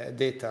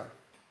data.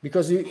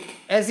 Because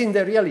as in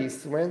the real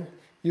instrument,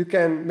 you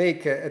can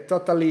make a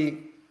totally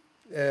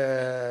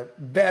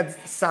bad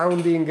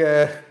sounding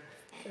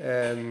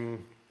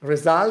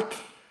result,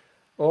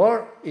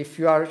 or if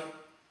you are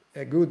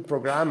a good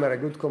programmer, a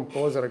good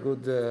composer, a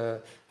good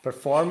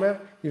performer,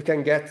 you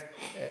can get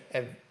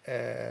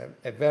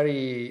a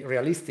very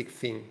realistic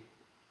thing.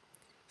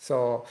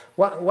 So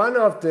one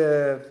of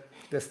the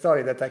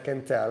story that I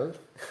can tell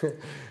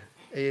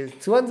is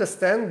to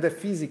understand the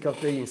physics of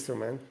the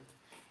instrument.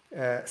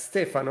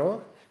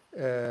 Stefano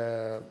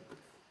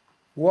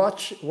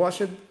watched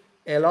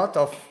a lot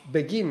of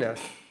beginners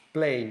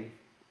playing,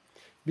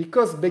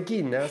 because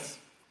beginners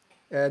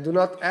do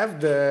not have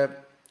the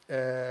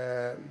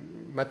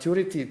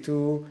maturity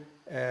to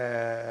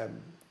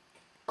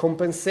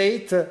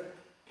compensate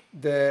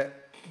the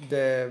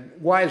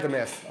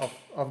wildness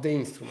of the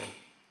instrument.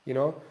 You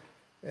know,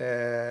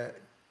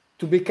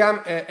 to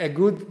become a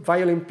good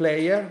violin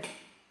player,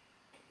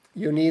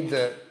 you need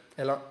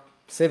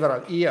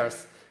several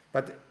years.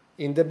 But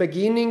in the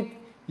beginning,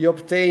 you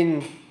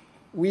obtain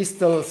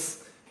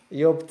whistles,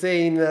 you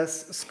obtain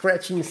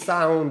scratching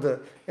sound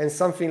and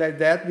something like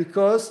that,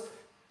 because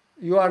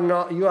you are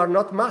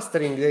not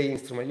mastering the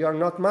instrument, you are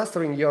not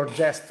mastering your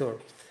gesture,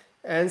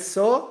 and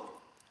so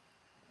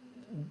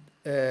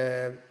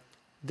the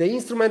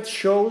instrument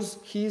shows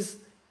his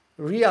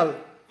real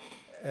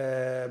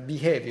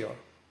behavior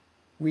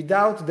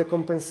without the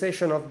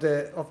compensation of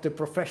the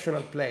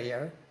professional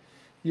player.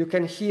 You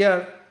can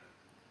hear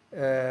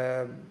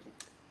the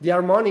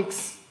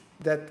harmonics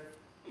that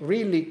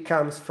really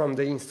comes from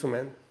the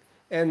instrument,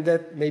 and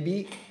that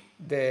maybe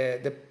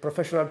the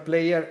professional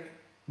player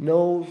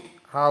knows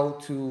how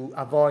to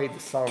avoid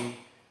some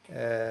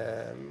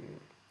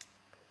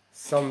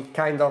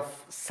kind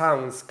of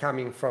sounds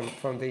coming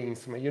from the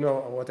instrument. You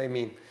know what I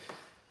mean?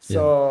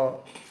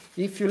 So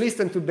if you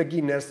listen to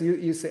beginners,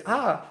 you say,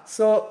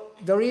 so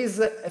there is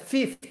a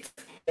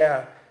fifth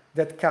there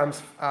that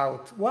comes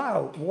out.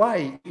 Wow,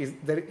 why is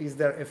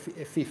there a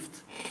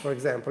fifth, for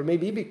example?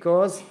 Maybe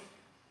because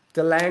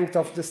the length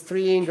of the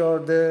string or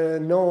the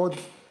node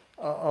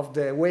of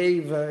the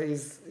wave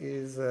is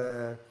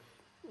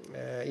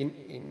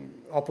in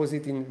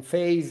opposite in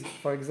phase,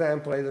 for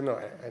example. I don't know,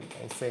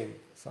 I'm saying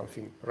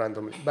something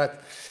randomly,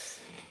 but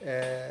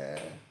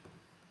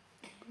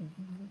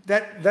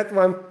that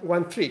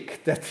one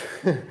trick that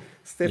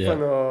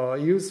Stefano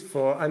used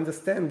for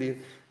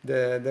understanding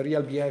the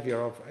real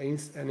behavior of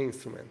an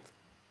instrument.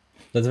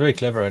 That's very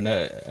clever, and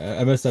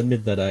I must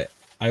admit that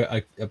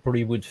I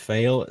probably would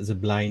fail as a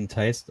blind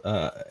test.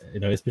 You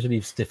know, especially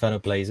if Stefano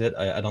plays it,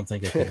 I don't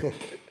think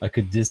I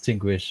could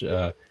distinguish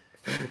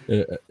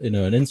you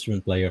know, an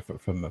instrument player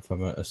from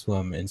a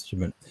SWAM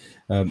instrument.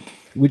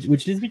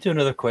 Which leads me to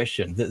another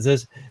question.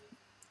 There's,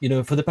 you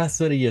know, for the past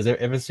 30 years,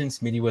 ever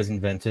since MIDI was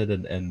invented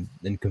and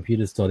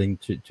computers starting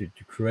to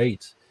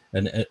create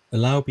and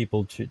allow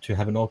people to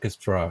have an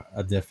orchestra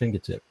at their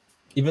fingertip,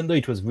 even though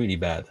it was really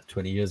bad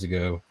 20 years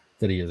ago,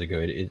 30 years ago,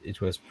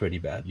 it was pretty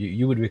bad.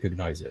 You would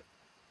recognize it.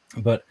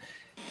 But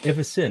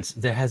ever since,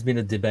 there has been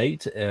a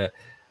debate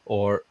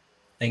or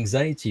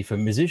anxiety for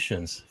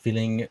musicians,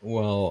 feeling,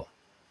 well,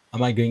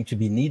 am I going to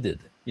be needed?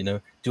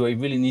 Do I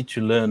really need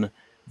to learn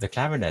the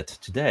clarinet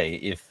today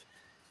if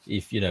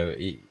if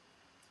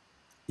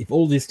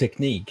all this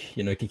technique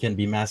can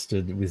be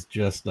mastered with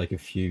just like a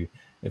few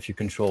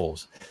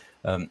controls?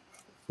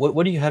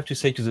 What do you have to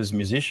say to those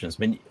musicians?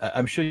 I mean,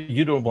 I'm sure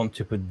you don't want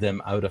to put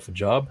them out of a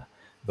job,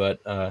 but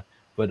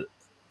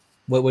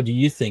what do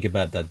you think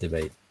about that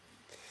debate?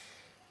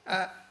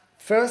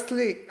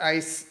 Firstly,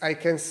 I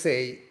can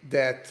say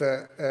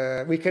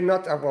that we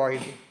cannot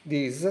avoid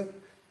this,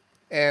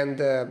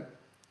 and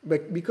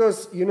but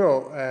because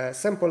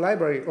sample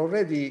library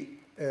already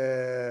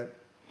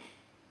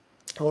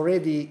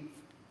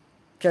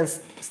can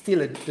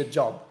steal the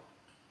job.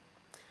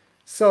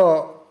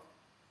 So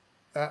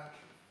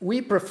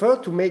we prefer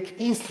to make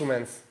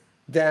instruments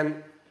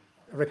than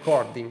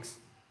recordings,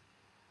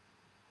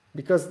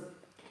 because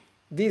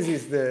this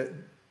is the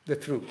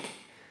truth.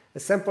 A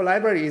sample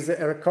library is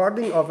a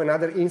recording of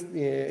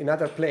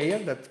another player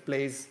that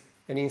plays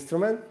an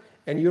instrument,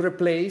 and you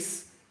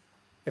replace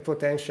a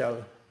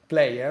potential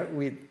player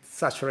with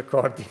such a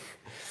recording.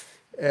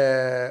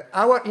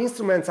 Our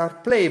instruments are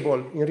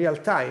playable in real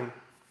time,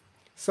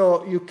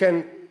 so you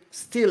can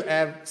still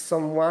have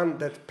someone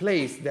that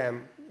plays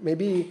them,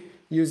 maybe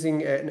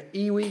using an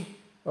EWI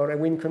or a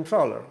wind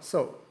controller.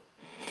 So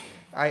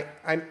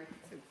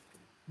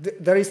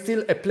there is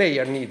still a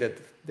player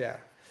needed there.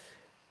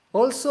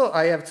 Also,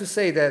 I have to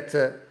say that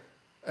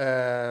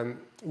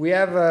we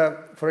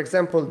have, for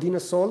example, Dino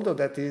Soldo,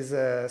 that is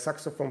a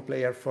saxophone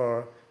player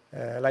for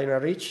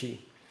Lionel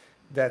Richie,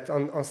 that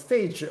on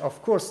stage,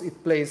 of course,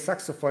 it plays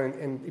saxophone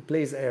and it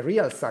plays a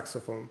real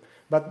saxophone.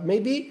 But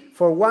maybe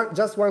for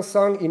just one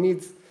song, he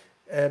needs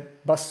a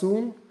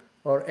bassoon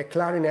or a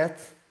clarinet.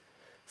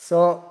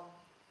 So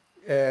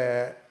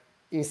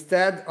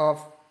instead of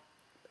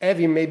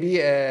having maybe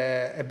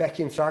a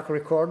backing track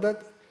recorded,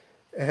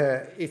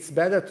 it's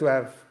better to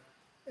have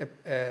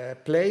a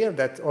player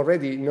that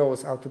already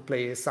knows how to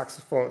play a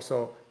saxophone.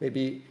 So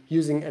maybe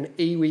using an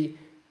AWI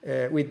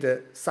with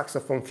the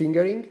saxophone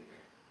fingering,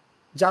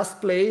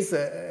 just plays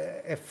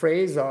a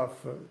phrase of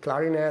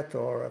clarinet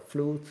or a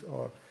flute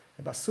or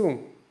a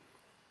bassoon.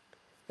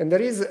 And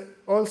there is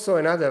also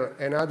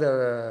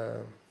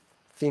another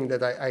thing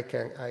that I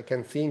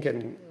can think,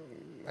 and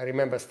I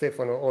remember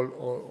Stefano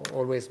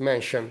always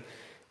mention,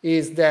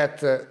 is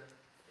that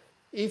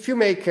if you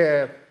make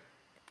a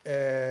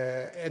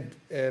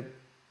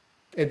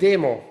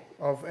demo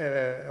of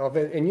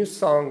a new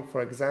song,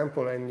 for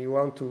example, and you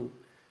want to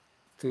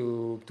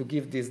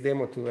give this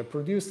demo to a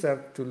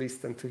producer to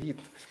listen to it,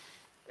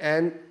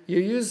 and you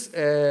use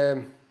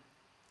a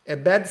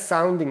bad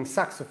sounding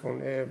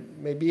saxophone,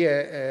 maybe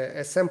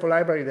a sample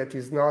library that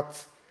is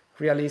not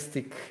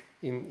realistic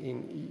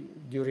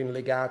during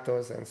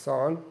legatos and so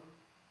on,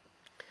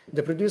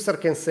 the producer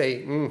can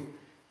say,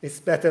 it's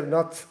better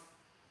not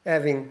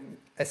having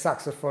a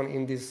saxophone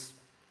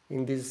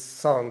in this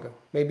song.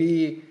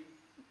 Maybe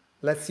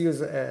let's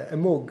use a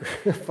Moog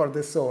for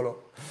the solo.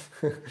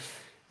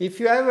 If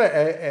you have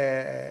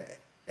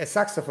a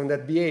saxophone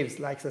that behaves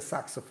like a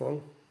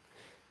saxophone,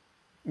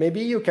 maybe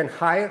you can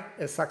hire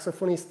a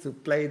saxophonist to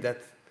play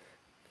that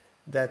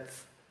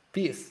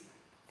piece,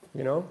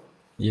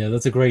 Yeah,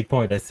 that's a great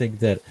point. I think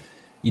that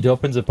it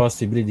opens the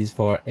possibilities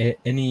for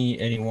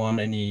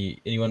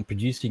anyone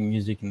producing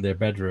music in their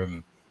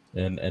bedroom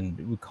and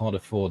who can't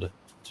afford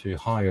to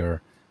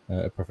hire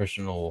a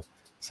professional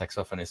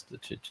saxophonist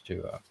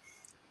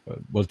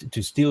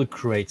to still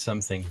create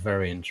something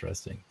very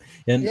interesting.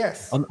 And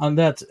yes, on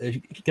that,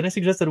 can I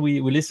suggest that we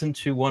listen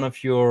to one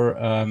of your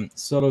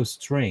solo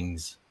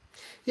strings?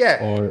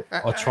 Yeah,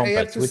 Or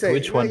trumpets?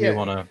 Which one do you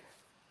want to?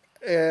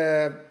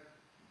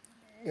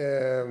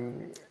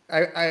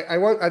 I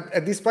want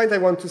at this point I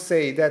want to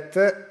say that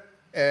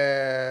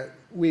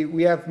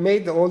we have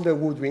made all the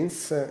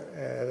woodwinds,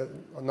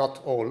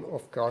 not all,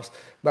 of course,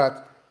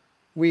 but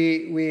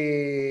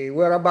we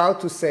were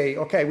about to say,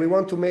 okay, we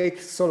want to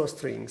make solo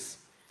strings.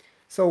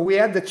 So we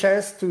had the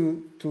chance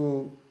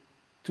to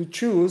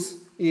choose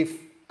if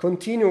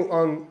continue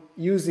on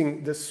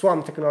using the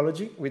SWAM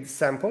technology with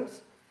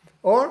samples,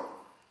 or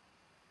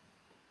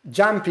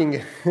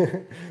jumping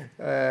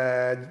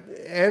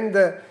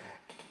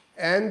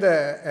and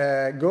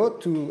go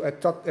to a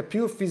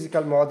pure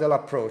physical model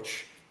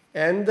approach.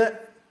 And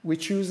we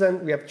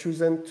have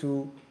chosen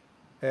to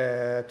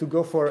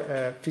go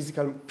for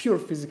pure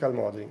physical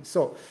modeling.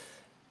 So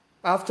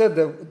after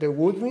the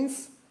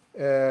woodwinds,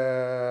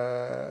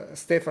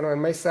 Stefano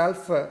and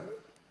myself,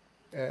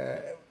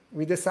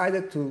 we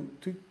decided to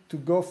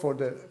go for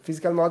the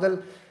physical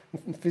modeling,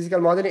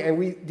 and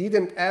we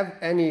didn't have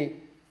any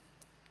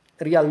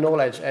real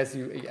knowledge, as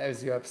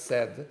you have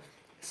said.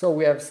 So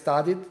we have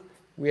studied,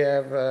 we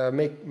have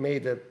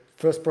made a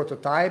first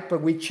prototype.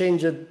 We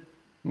changed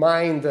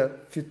mind a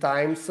few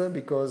times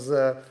because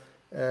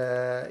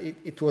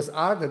It was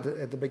hard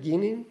at the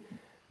beginning,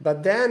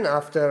 but then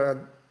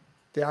after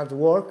the hard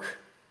work,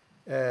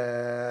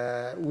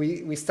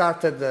 we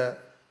started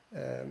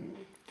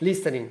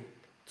listening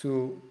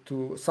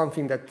to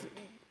something that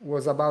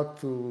was about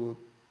to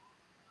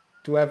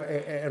have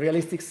a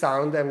realistic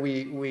sound, and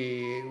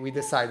we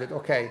decided,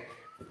 okay,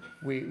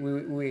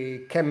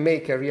 we can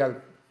make a real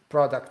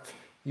product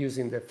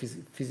using the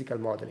physical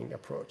modeling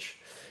approach.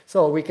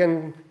 So we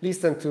can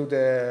listen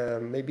to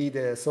maybe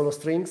the solo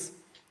strings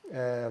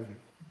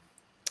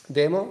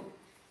demo,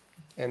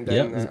 and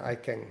then I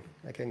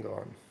can go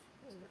on.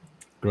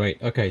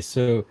 Great. Okay,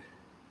 so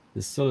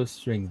the solo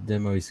strings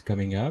demo is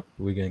coming up.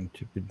 We're going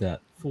to put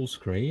that full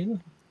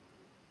screen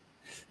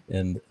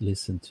and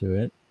listen to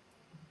it.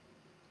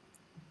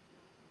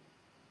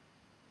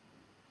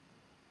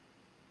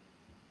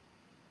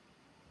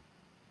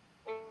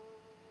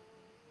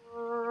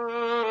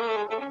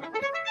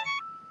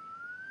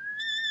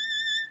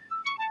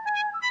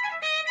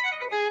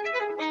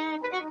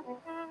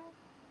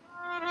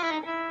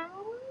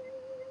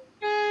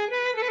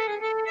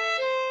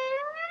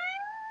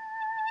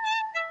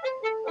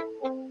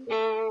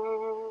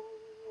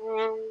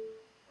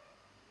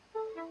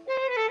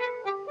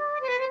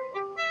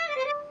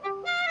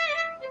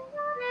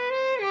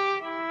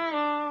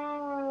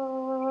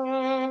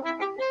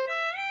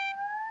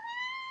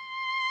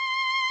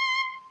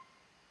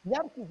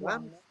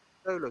 SWAM's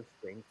solo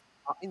strings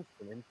are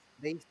instruments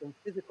based on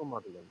physical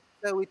modeling,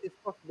 so it is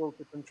possible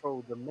to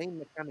control the main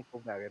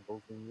mechanical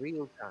variables in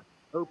real time: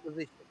 bow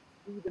position,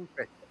 speed and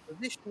pressure,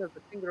 position of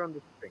the finger on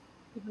the string,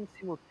 even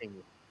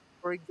simultaneously.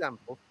 For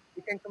example,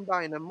 we can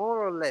combine a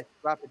more or less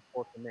rapid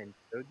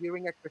portamento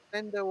during a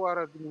crescendo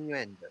or a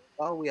diminuendo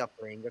while we are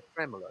playing a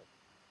tremolo.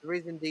 There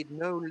is indeed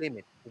no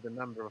limit to the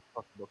number of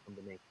possible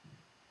combinations.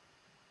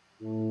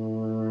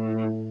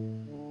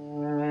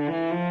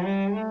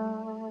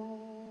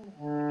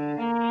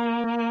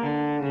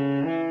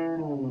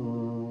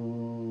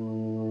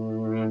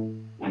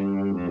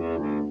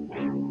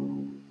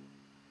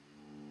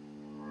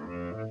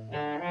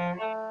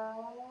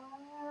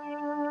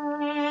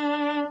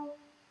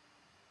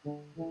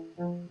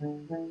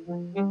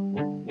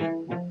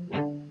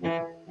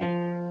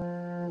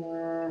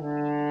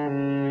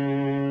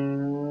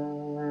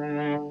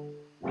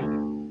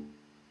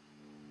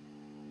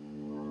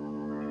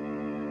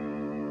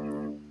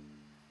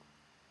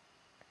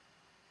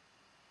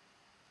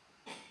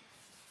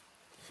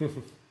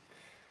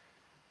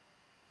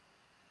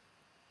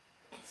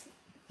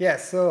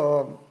 Yes,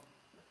 so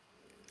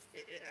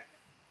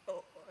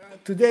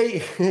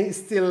today is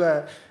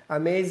still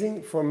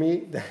amazing for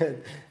me that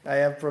I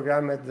have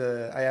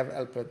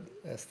helped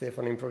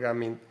Stefano in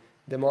programming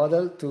the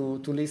model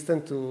to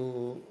listen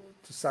to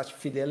such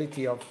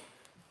fidelity of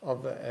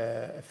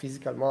a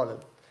physical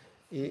model.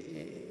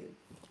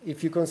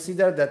 If you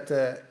consider that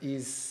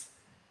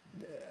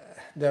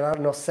there are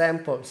no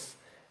samples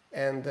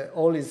and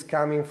all is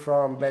coming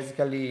from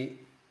basically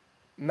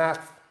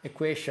math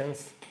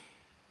equations,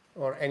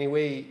 or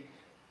anyway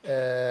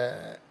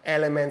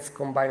elements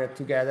combined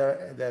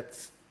together that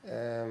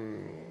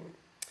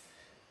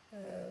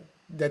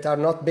are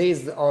not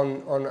based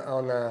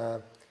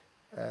on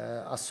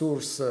a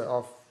source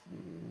of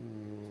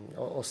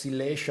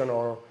oscillation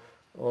or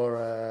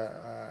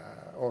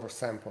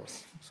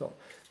samples. So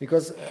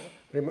because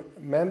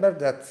remember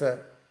that.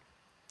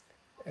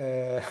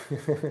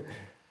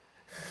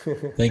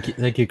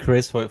 Thank you,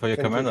 Chris, for your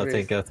comment.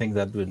 I think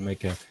that would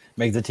make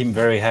the team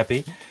very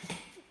happy.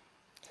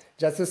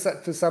 Just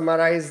to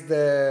summarize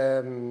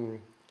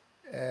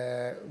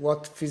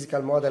what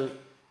physical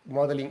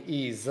modeling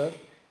is,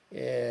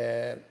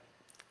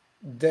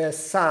 the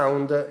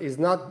sound is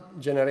not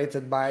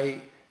generated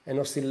by an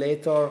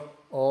oscillator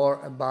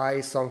or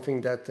by something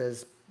that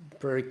is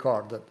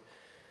pre-recorded.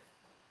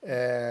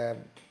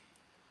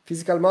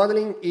 Physical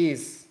modeling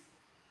is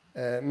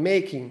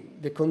making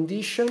the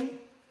condition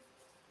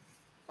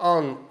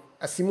on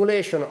a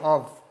simulation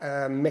of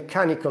a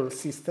mechanical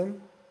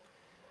system.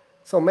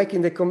 So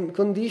making the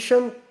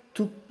condition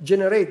to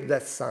generate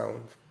that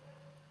sound.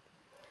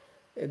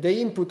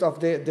 The input of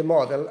the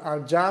model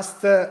are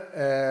just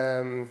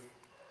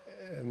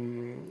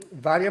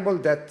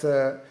variables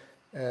that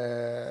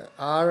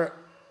are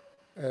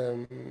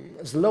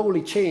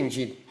slowly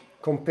changing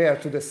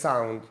compared to the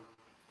sound.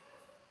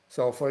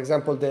 So for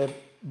example, the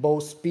bow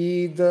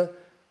speed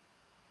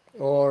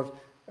or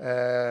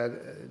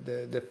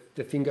the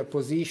finger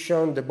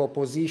position, the bow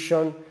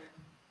position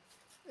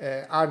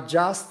are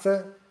just...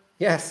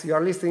 Yes, you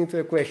are listening to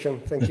a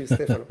question. Thank you,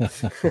 Stefano.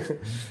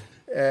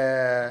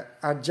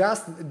 Are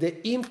just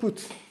the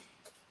input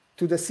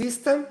to the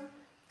system,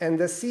 and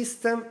the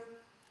system,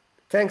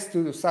 thanks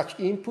to such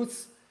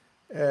inputs,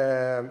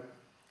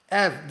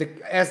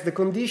 has the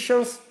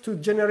conditions to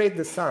generate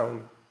the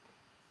sound.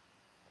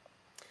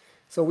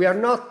 So we are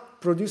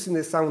not producing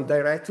the sound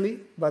directly,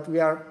 but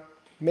we are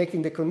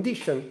making the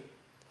condition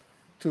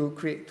to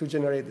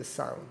generate the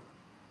sound.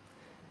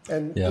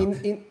 And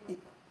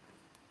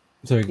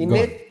Sorry, go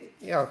on.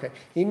 Yeah, okay.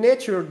 In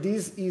nature,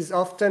 this is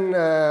often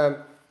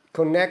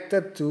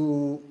connected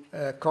to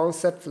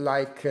concepts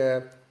like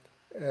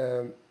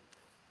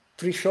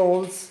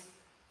thresholds,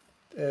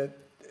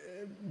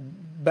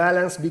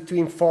 balance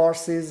between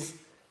forces,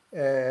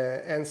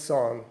 and so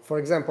on. For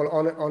example,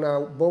 on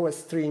a bow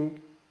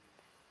string,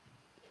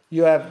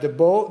 you have the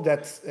bow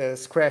that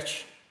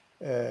scratch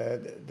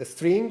the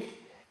string,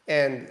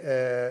 and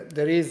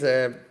there is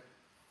a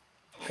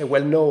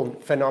well-known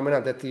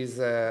phenomenon that is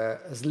a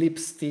slip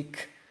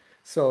stick.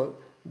 So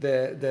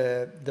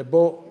the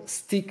bow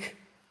stick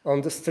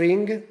on the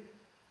string,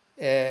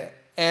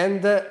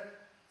 and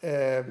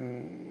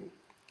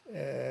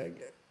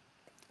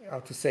how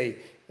to say,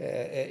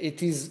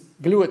 it is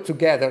glued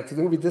together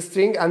with the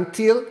string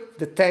until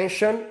the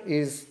tension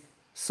is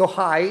so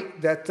high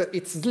that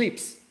it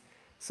slips.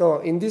 So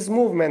in this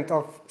movement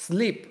of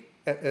slip,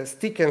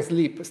 stick and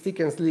slip, stick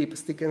and slip,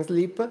 stick and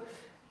slip,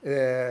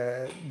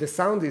 the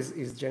sound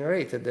is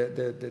generated.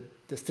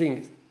 The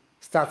string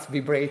starts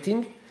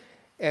vibrating,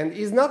 and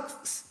it's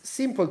not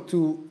simple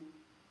to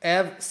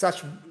have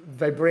such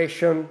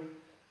vibration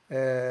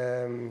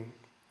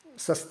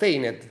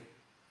sustained.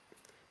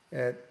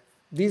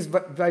 This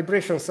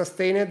vibration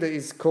sustained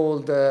is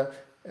called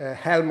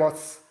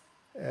Helmholtz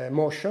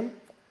motion.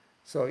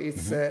 So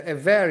it's a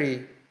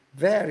very,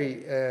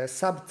 very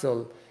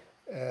subtle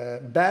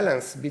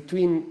balance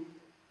between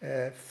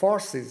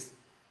forces,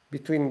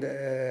 between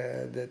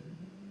the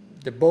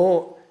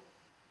bow,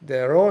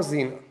 the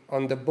rosin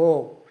on the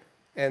bow,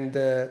 and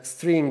the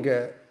string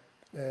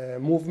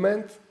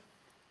movement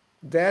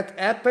that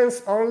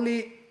happens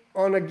only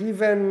on a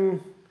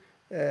given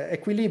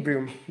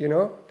equilibrium, you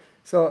know.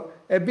 So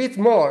a bit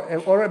more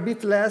or a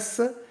bit less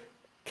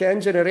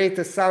can generate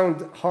a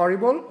sound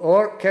horrible,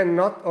 or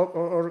cannot,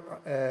 or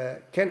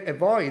can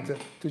avoid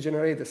to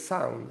generate a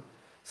sound.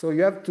 So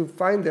you have to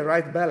find the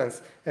right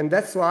balance, and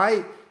that's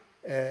why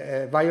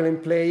a violin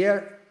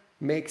player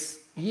makes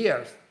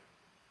years,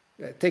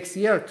 takes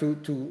years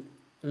to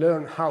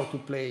learn how to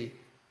play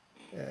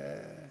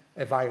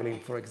a violin,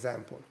 for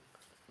example.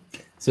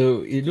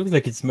 So it looks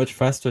like it's much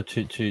faster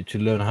to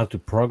learn how to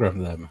program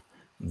them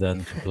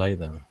than to play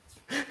them.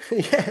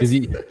 Yes.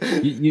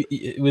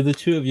 With the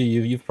two of you,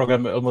 you've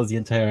programmed almost the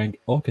entire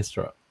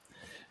orchestra.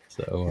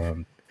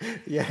 So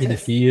Yes. in a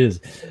few years,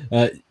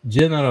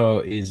 Gennaro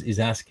is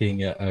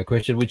asking a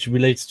question which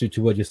relates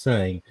to what you're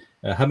saying.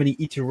 How many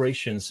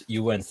iterations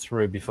you went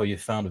through before you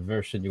found a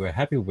version you were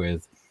happy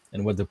with,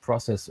 and what the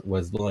process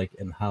was like,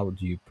 and how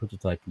do you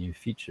prototype new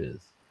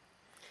features?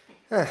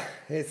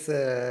 It's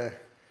a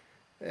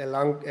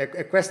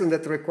question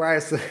that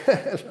requires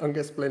a long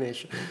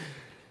explanation.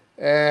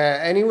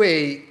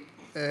 Anyway,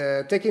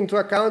 take into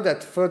account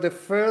that for the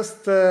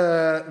first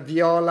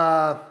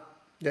viola,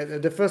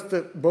 the first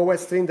bow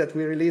string that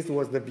we released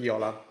was the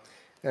viola,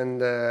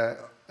 and the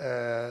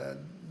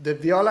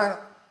viola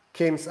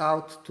came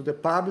out to the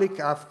public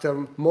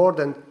after more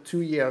than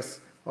 2 years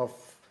of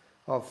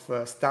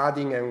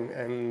studying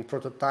and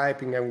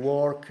prototyping and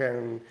work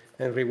and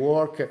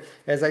rework.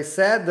 As I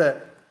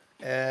said,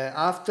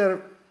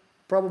 after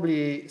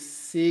probably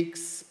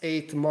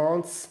 6-8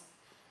 months,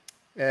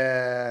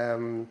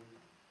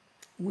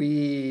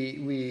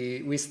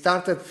 we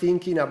started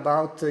thinking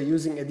about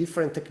using a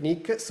different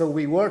technique. So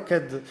we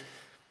worked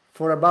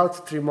for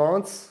about 3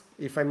 months,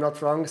 if I'm not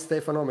wrong.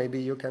 Stefano,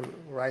 maybe you can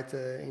write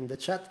in the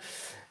chat,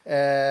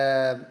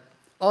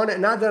 on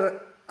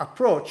another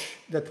approach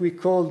that we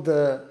called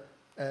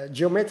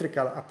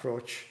geometrical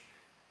approach,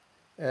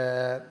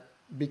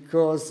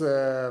 because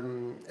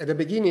at the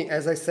beginning,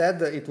 as I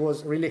said, it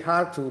was really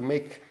hard to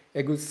make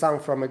a good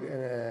sound from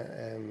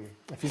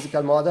a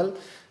physical model.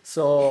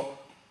 So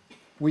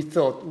we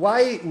thought,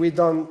 why we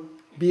don't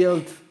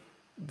build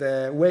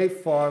the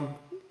waveform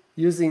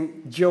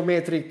using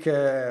geometric,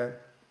 I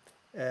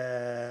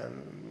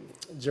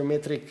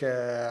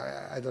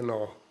don't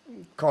know,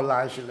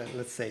 collage,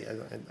 let's say.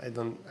 I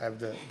don't have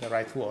the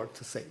right word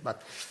to say,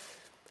 but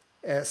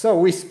so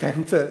we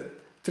spent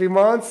 3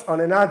 months on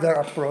another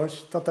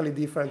approach, totally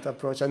different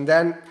approach, and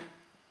then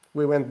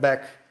we went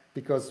back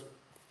because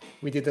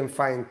we didn't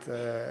find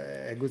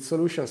a good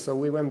solution, so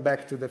we went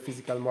back to the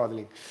physical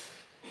modeling.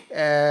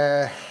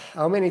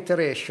 How many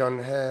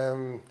iterations?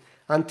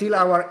 Until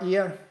our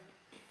ear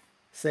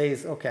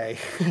says, okay.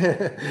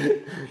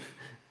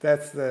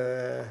 That's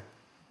the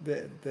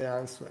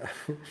answer.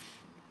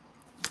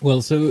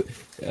 Well, so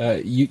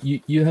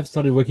you have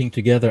started working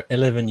together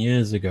 11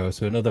 years ago.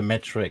 So another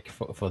metric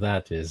for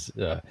that is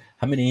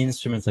how many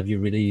instruments have you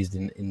released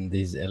in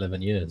these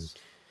 11 years?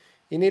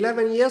 In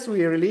 11 years,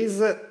 we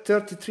released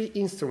 33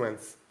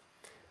 instruments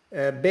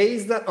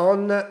based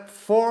on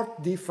 4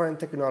 different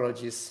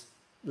technologies.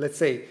 Let's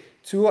say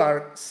 2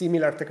 are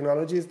similar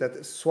technologies,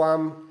 that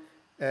SWAM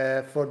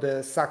for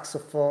the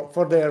saxophone,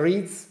 for the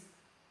reeds.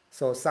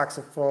 So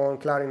saxophone,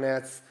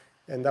 clarinets,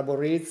 and double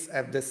reeds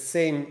have the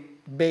same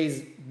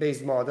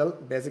basic model.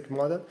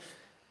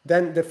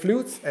 Then the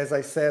flutes, as I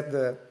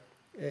said,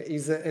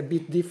 is a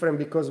bit different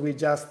because we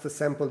just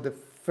sampled the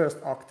first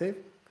octave.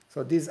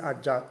 So these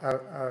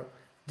are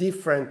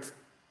different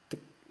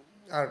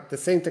are the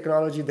same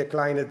technology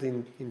declined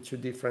in two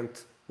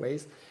different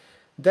ways.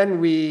 Then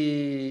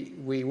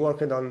we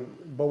worked on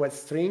bowed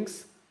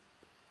strings,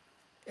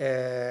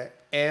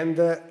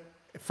 and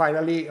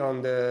finally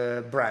on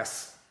the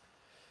brass.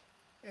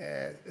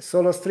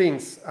 Solo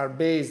strings are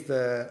based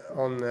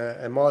on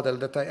a model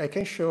that I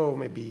can show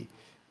maybe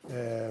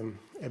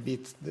a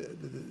bit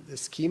the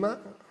schema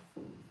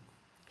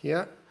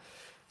here.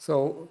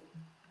 So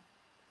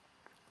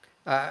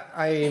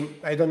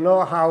I don't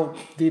know how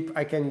deep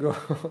I can go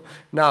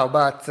now,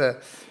 but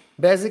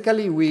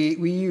basically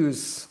we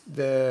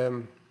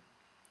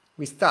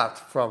start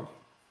from,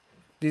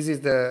 this is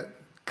the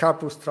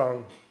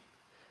Carpus-Strong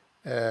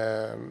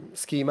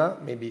schema,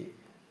 maybe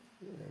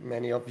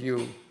many of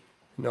you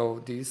know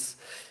this.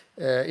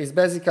 It's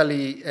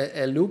basically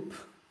a loop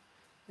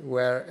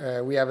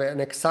where we have an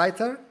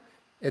exciter,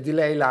 a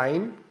delay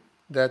line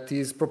that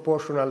is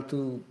proportional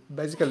to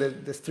basically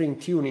the string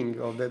tuning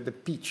of the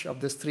pitch of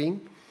the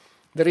string.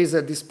 There is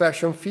a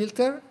dispersion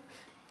filter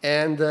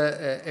and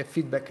a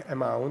feedback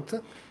amount.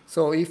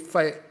 So if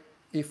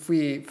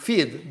we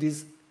feed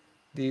this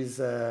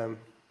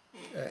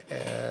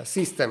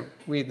system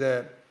with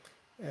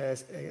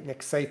an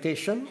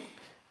excitation,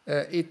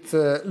 it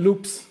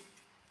loops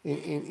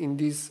in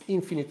this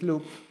infinite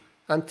loop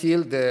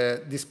until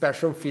the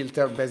dispersion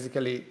filter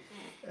basically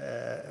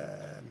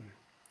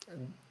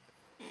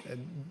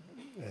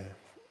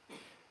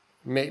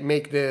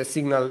make the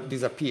signal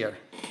disappear.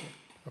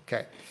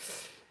 Okay.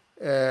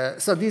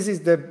 So this is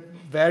the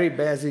very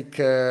basic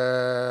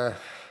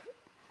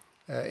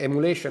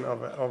emulation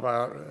of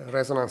a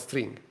resonance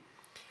string.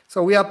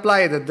 So we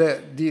applied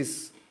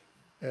this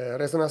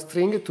resonance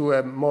string to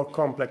a more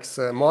complex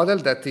model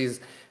that is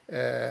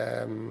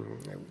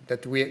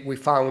that we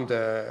found,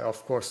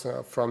 of course,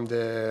 from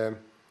the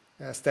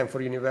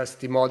Stanford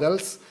University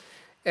models,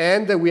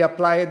 and we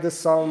applied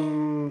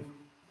some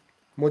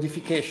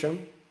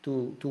modification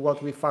to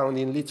what we found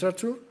in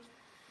literature.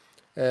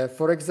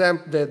 For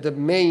example, the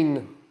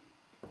main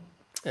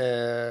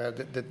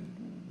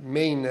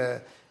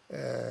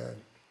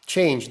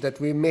change that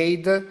we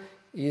made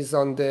is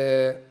on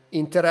the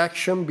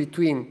interaction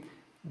between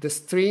the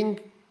string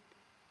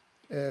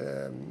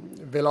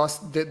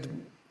velocity,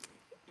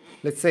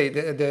 let's say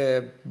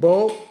the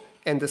bow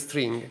and the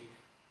string,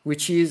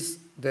 which is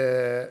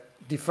the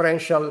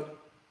differential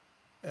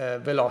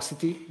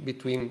velocity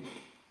between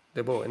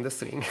the bow and the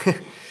string.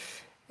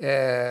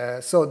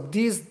 So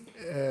this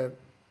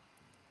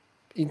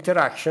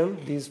interaction,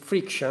 this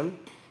friction,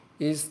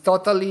 is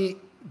totally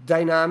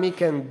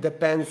dynamic and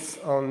depends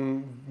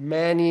on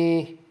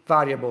many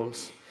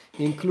variables,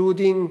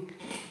 including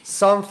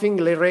something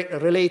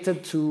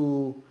related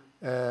to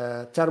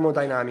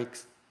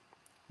thermodynamics.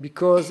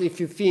 Because if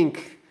you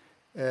think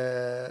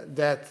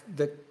that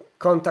the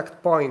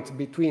contact point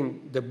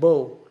between the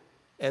bow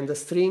and the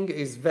string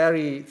is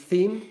very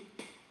thin,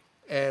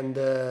 and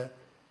the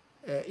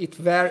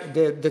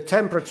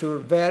temperature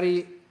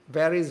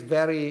varies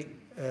very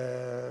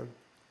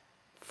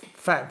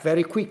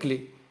very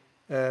quickly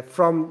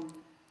from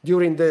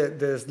during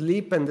the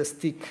slip and the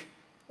stick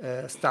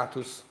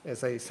status,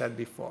 as I said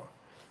before.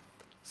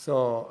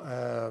 So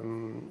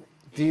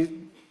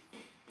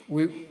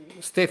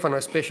Stefano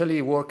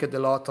especially worked a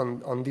lot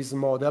on this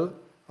model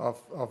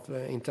of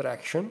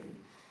interaction,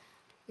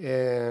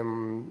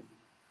 and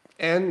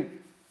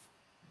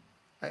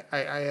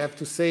I have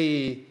to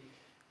say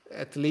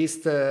at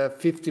least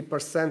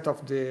 50%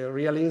 of the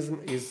realism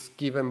is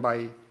given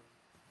by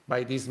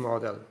this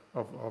model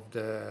of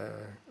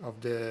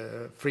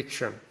the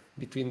friction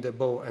between the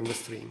bow and the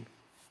string.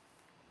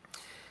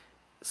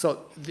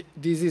 So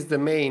this is the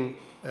main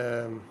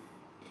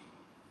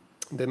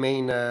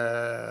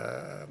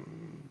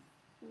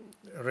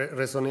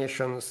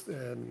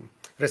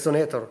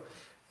resonator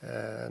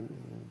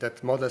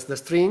that models the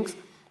strings,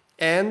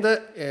 and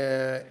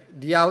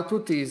the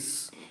output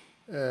is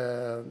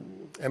a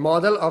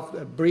model of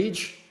a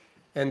bridge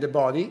and the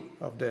body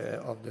of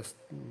the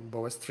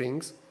bow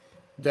strings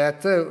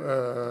that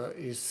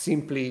is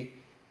simply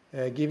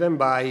given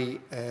by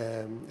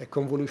a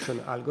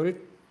convolution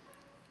algorithm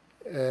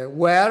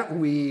where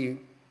we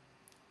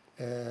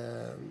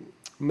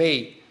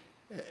made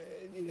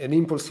an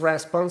impulse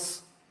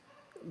response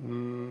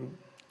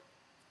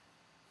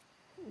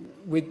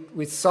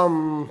with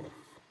some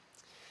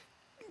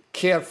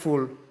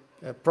careful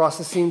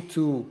processing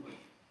to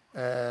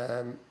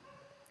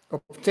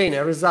obtain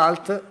a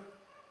result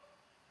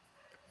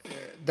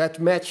that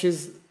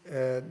matches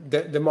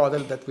the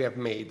model that we have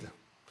made.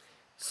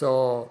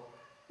 So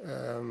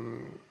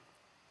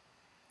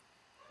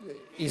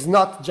it's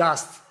not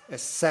just a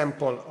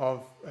sample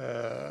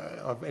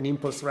of an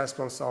impulse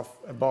response of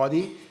a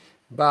body,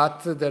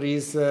 but there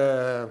is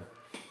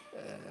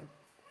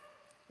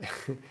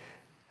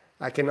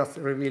I cannot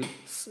reveal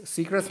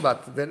secrets,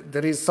 but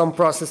there is some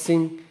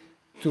processing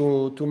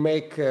to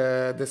make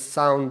the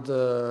sound,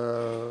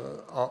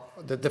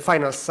 the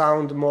final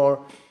sound,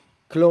 more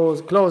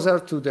closer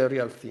to the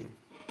real thing,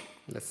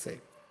 let's say.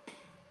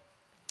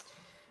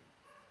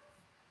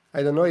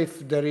 I don't know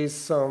if there is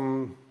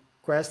some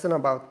question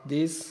about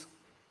this?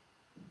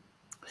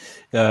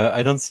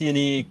 I don't see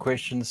any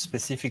questions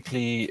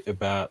specifically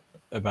about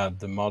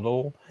the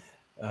model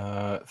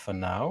for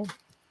now,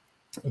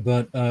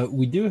 but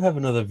we do have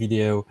another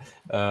video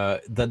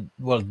that,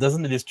 well,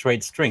 doesn't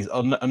illustrate strings,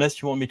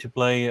 unless you want me to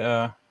play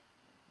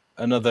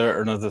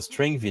another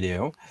string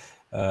video,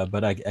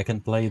 but I can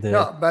play the...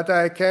 No, but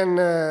I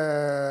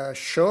can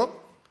show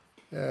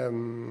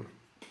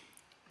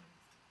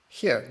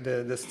here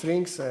the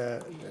strings,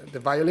 the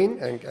violin,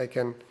 and I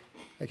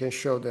can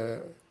show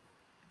the...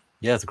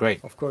 Yes,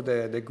 great. Of course,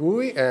 the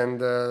GUI,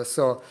 and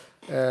so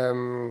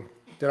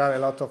there are a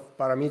lot of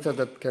parameters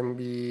that can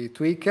be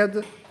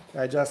tweaked.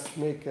 I just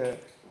make...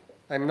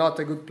 I'm not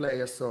a good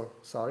player, so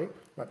sorry,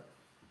 but...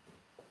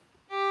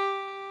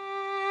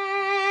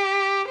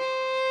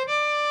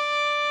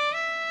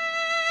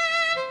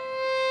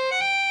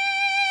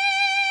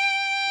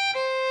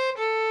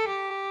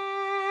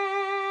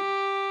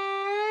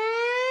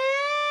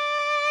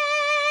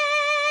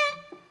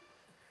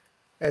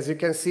 As you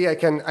can see, I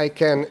can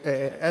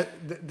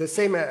the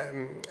same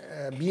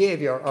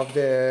behavior of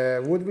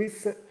the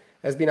woodwinds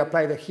has been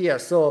applied here.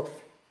 So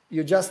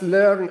you just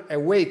learn a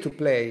way to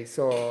play.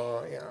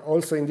 So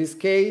also in this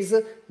case,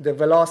 the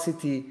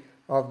velocity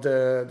of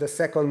the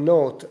second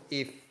note,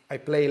 if I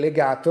play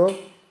legato,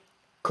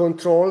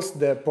 controls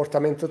the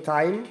portamento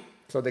time,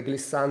 so the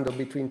glissando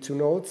between two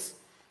notes,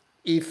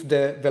 if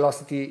the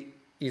velocity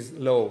is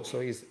low, so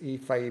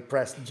if I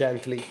press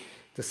gently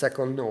the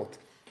second note.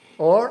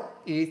 Or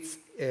it's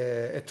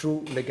a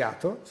true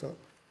legato. So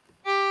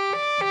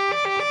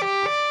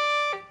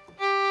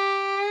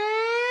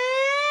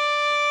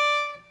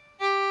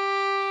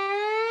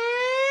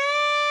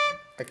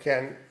I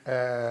can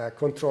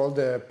control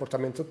the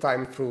portamento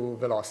time through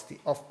velocity.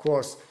 Of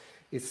course,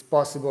 it's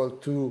possible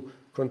to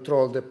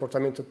control the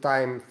portamento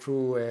time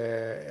through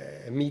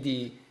a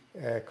MIDI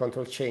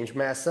control change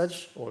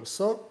message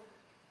also,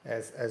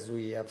 as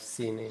we have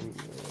seen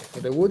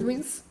for the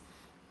woodwinds.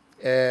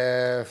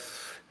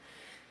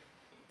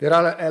 There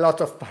are a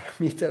lot of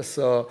parameters,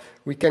 so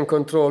we can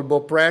control bow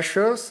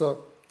pressure.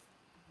 So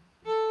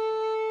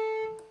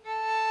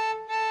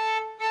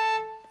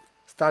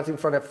starting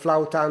from a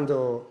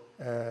flautando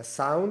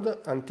sound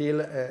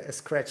until a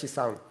scratchy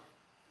sound.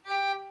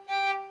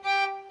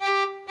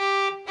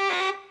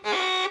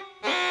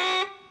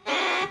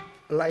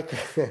 Like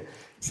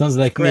sounds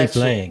like me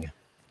playing.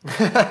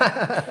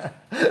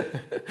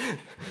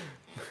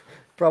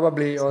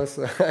 Probably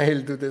also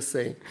I'll do the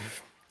same.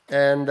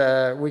 And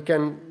we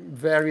can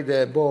vary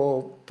the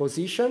bow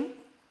position.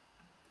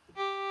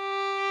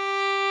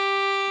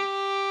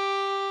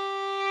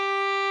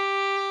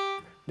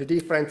 The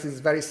difference is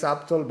very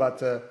subtle,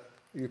 but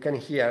you can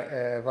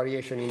hear a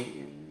variation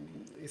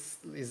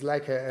is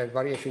like a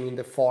variation in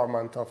the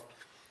format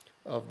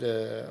of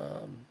the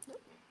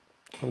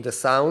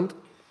sound.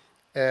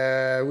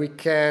 We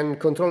can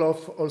control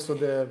also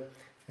the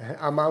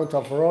amount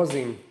of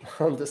rosin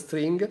on the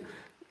string.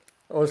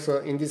 Also,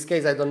 in this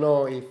case, I don't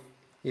know if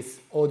it's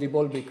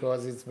audible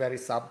because it's very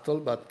subtle,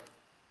 but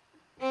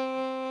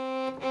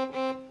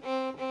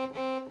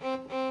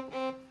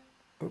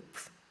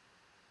oops.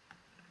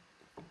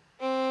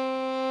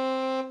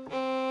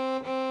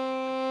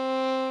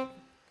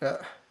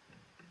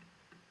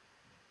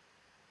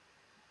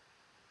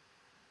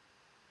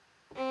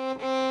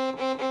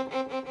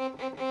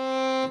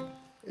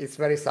 It's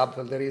very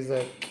subtle. There is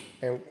a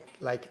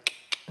like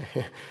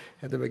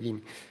at the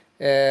beginning.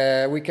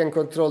 We can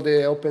control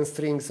the open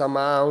strings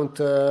amount,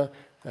 the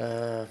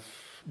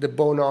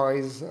bow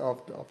noise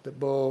of the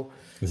bow.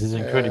 This is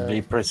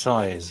incredibly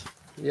precise.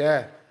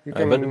 Yeah, you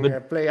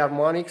can play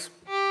harmonics.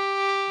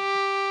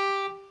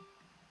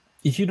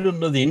 If you don't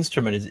know the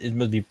instrument, it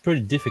must be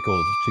pretty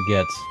difficult to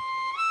get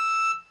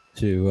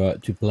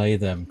to play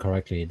them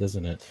correctly,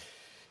 doesn't it?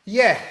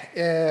 Yeah,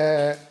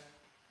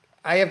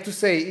 I have to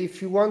say, if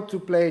you want to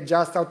play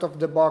just out of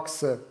the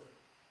box,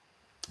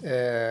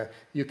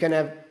 you can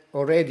have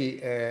already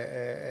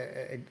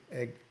a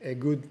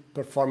good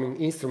performing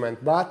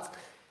instrument. But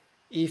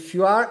if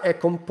you are a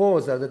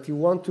composer that you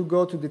want to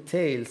go to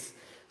details,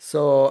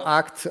 so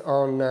act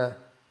on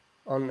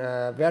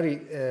very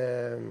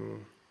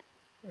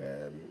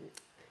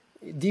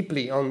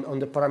deeply on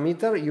the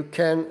parameter, you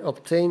can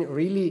obtain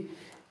really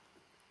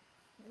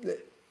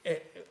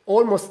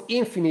almost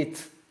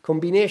infinite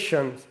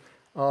combinations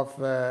of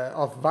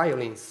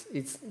violins.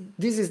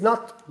 This is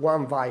not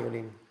one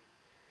violin.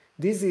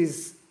 This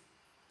is,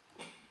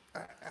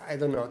 I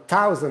don't know,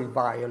 1,000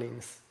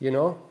 violins, you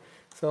know?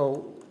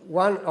 So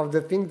one of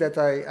the things that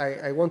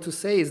I want to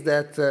say is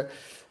that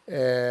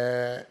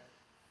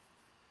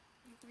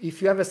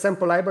if you have a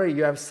sample library,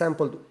 you have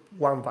sampled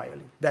one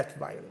violin, that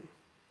violin.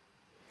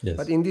 Yes.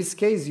 But in this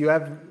case, you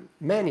have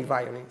many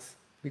violins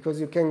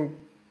because you can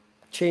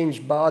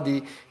change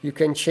body, you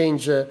can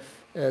change the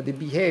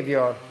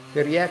behavior,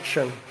 the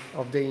reaction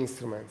of the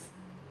instruments.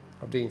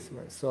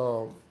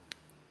 So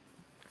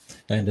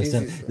I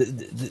understand.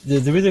 This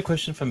is There is a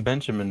question from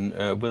Benjamin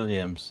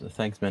Williams.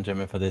 Thanks,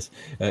 Benjamin, for this.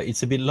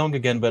 It's a bit long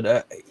again, but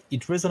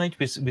it resonates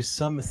with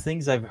some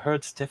things I've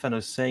heard Stefano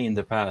say in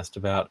the past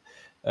about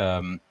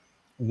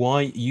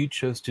why you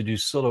chose to do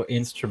solo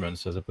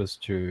instruments as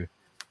opposed to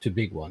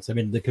big ones. I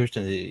mean, the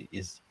question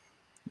is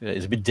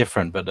a bit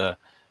different, but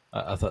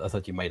I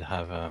thought you might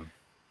have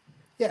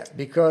yeah,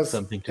 because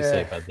something to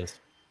say about this.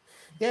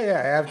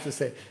 yeah, I have to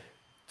say,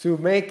 to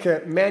make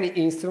many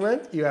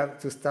instruments, you have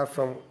to start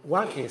from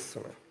one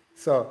instrument.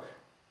 So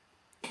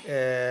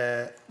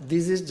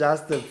this is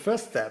just the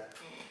first step.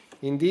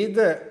 Indeed,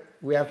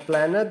 we have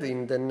planned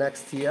in the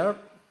next year,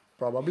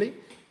 probably,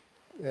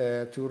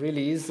 to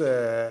release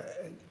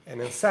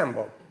an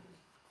ensemble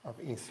of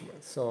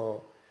instruments.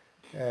 So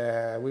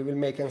we will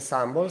make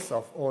ensembles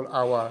of all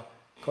our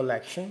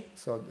collection.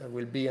 So there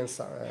will be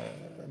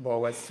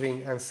bowed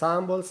string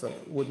ensembles,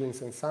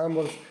 woodwinds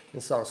ensembles,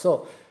 and so on.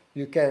 So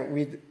you can,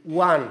 with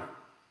one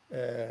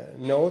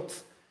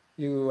note,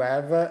 you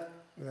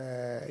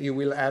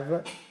will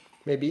have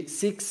maybe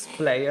 6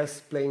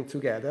 players playing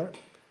together,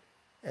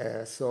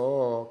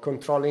 so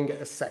controlling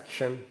a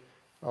section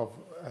of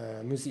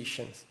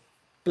musicians,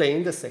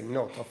 playing the same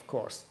note, of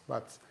course,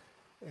 but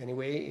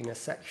anyway, in a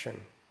section.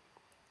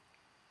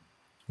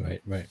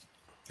 Right.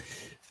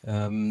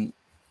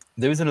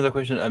 There is another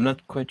question. I'm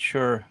not quite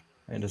sure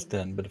I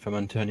understand, but from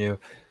Antonio,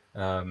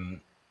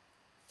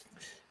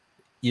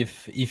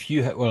 if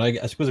you well,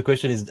 I suppose the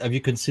question is: have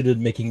you considered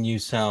making new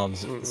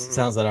sounds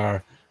that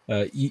are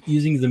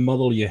using the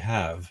model you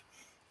have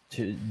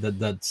to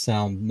that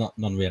sound not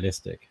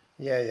non-realistic?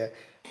 Yeah.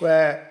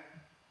 Well,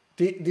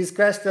 this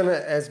question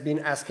has been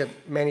asked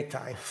many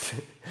times.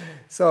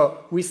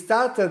 So we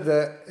started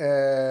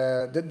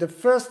the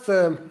first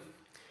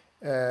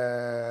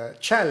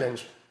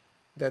challenge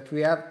that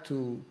we have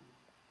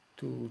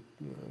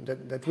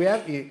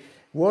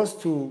was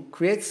to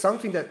create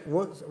something that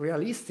was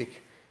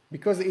realistic,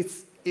 because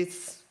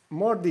it's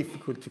more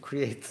difficult to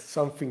create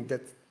something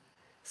that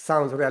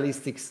sounds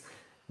realistic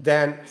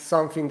than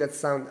something that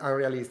sounds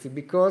unrealistic,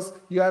 because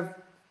you have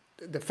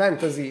the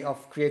fantasy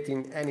of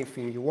creating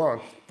anything you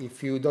want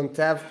if you don't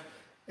have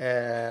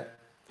a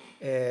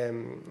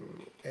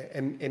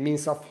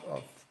means of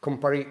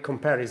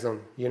comparison,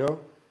 you know.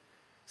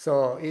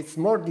 So it's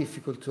more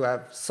difficult to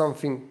have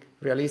something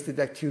realistic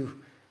that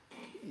you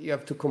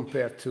have to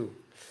compare to.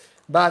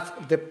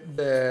 But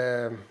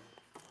the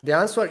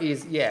answer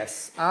is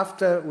yes.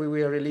 After we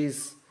will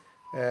release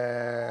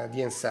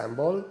the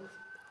ensemble,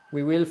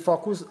 we will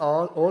focus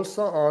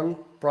on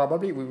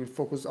probably we will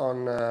focus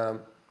on a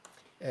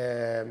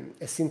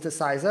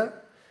synthesizer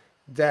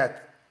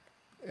that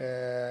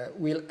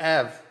will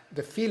have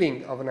the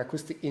feeling of an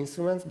acoustic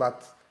instrument,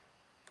 but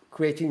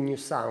creating new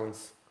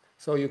sounds.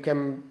 So you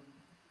can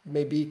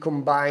maybe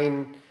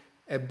combine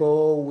a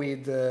bow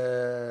with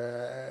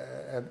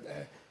a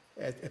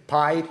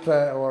pipe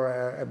or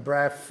a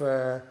breath,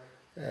 a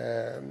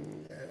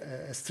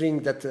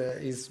string that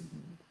is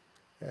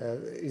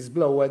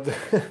blowed,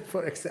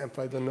 for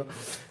example, I don't know,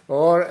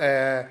 or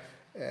a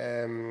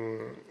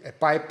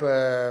pipe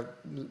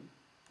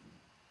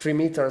 3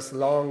 meters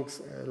long,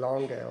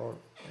 or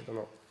I don't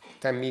know,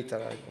 10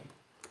 meters.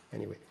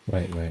 Anyway.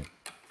 Right.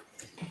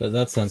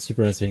 That sounds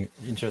super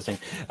interesting.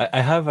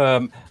 I have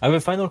a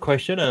final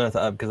question, and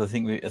because I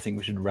think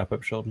we should wrap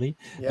up shortly.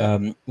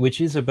 Yeah. Which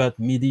is about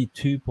MIDI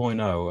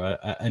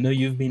 2.0. I know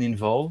you've been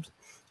involved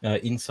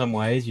in some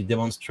ways. You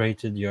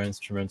demonstrated your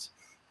instruments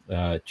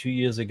 2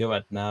 years ago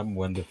at NAMM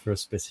when the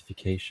first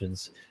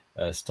specifications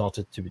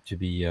started to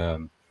be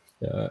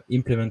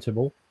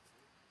implementable.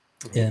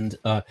 And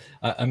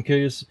I'm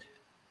curious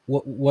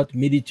what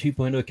MIDI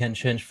 2.0 can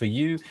change for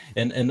you,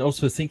 and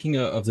also thinking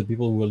of the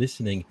people who are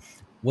listening,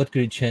 what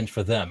could it change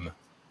for them?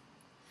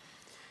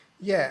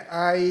 Yeah,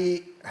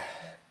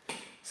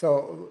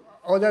 so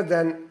other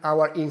than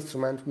our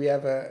instrument, we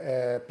have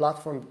a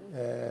platform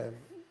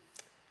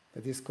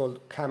that is called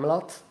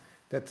Camelot.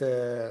 That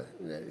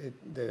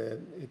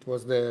it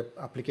was the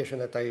application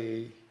that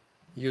I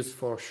used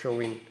for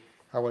showing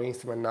our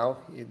instrument now.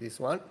 This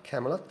one,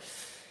 Camelot.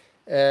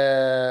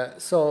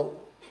 So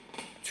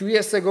 2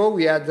 years ago,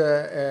 we had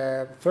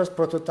the first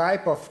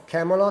prototype of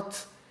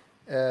Camelot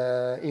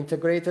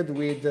integrated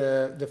with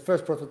the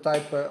first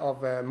prototype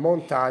of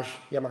Montage,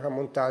 Yamaha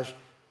Montage,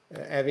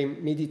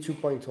 having MIDI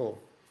 2.0.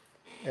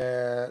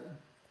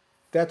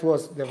 That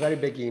was the very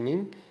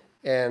beginning,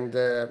 and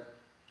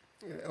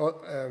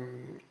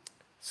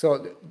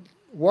so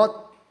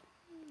what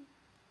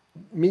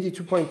MIDI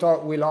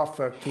 2.0 will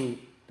offer to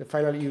the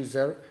final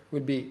user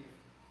will be,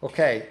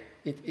 okay,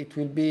 it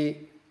will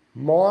be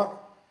more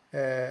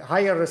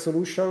higher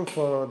resolution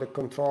for the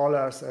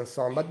controllers and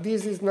so on, but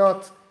this is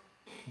not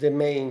the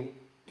main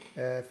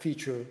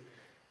feature.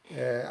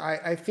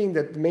 I think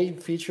that the main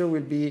feature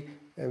will be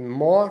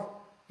more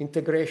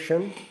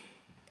integration,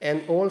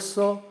 and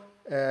also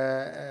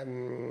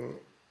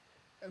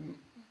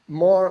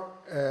more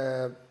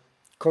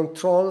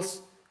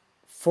controls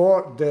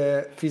for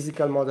the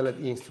physical modeled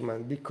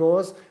instrument,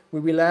 because we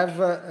will have,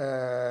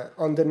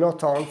 on the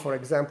note on, for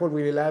example,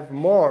 we will have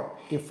more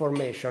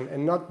information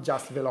and not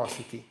just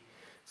velocity.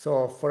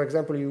 So, for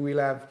example, you will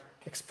have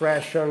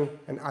expression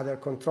and other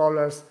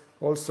controllers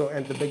also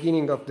at the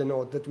beginning of the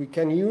note that we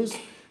can use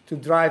to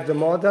drive the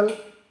model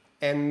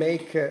and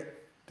make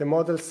the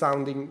model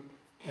sounding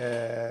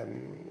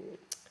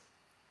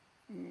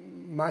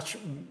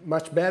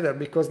much better,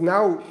 because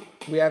now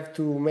we have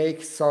to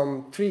make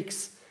some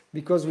tricks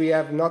because we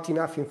have not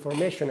enough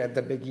information at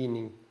the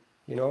beginning,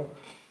 you know.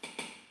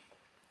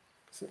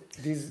 So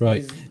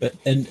Right.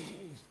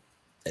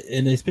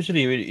 And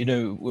especially, you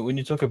know, when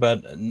you talk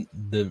about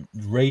the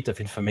rate of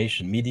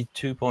information, MIDI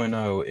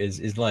 2.0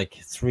 is like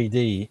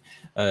 3D,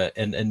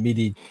 and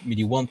MIDI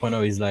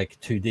 1.0 is like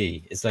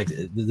 2D. It's like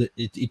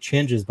it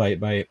changes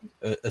by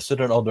a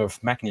certain order of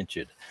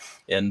magnitude,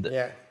 and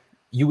yeah.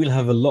 you will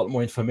have a lot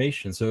more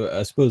information. So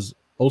I suppose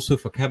also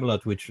for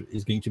Camelot, which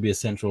is going to be a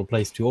central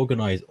place to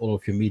organize all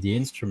of your MIDI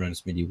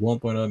instruments, MIDI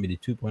 1.0, MIDI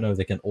 2.0,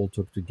 they can all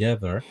talk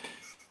together.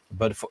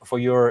 But for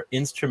your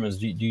instruments,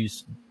 do you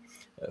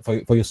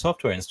for your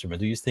software instrument,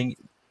 do you think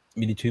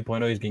MIDI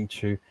 2.0 is going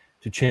to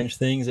change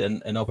things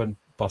and open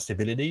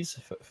possibilities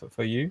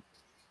for you?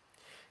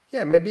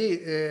 Yeah,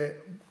 maybe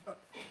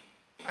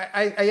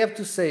I have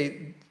to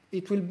say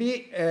it will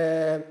be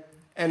an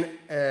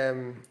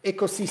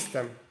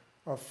ecosystem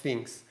of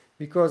things,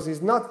 because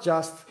it's not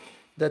just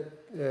that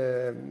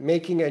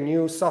making a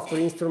new software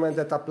instrument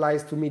that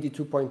applies to MIDI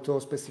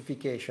 2.0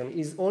 specification.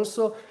 Is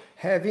also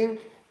having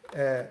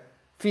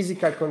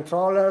physical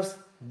controllers,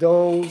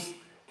 DAWs,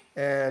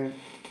 and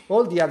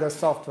all the other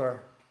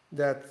software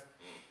that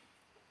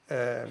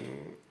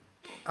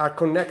are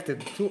connected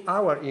to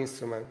our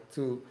instrument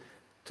to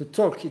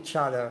talk each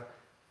other.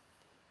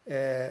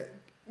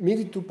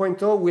 MIDI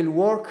 2.0 will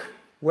work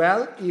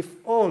well if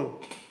all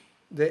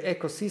the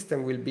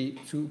ecosystem will be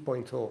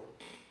 2.0.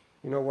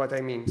 You know what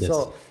I mean? Yes.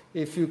 So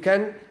if you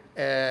can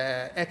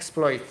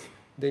exploit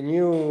the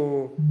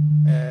new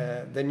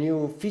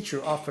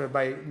feature offered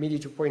by MIDI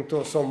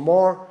 2.0, so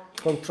more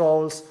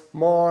controls,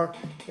 more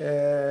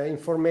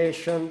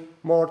information,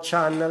 more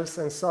channels,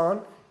 and so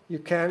on, you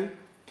can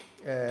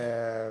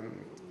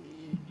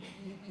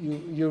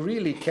you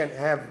really can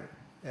have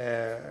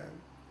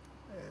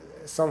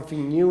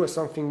something new,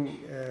 something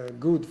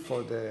good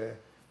for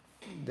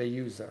the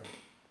user.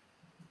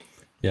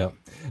 Yeah,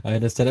 I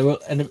understand. Well,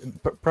 and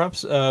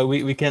perhaps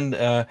we can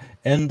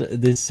end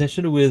this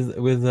session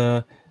with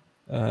a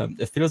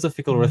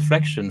philosophical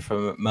reflection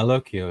from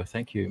Malocchio.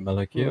 Thank you,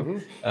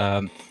 Malocchio,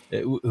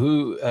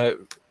 who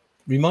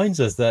reminds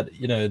us that,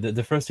 you know,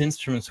 the first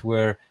instruments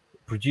were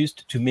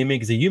produced to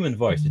mimic the human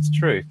voice. It's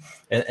true,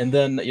 and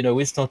then, you know,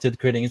 we started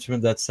creating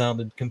instruments that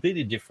sounded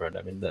completely different.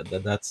 I mean,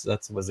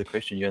 that was the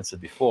question you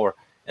answered before,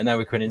 and now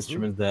we create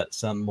instruments that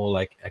sound more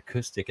like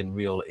acoustic and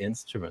real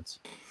instruments.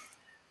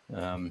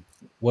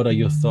 What are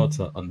your thoughts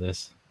on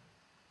this?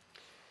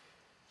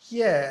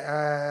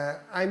 Yeah,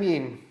 I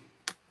mean,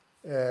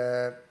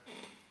 the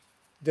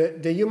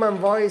human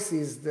voice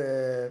is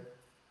the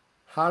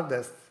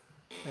hardest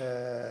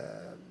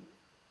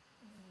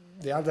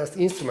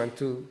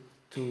instrument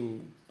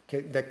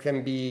that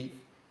can be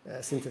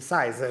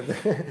synthesized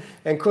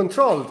and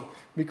controlled,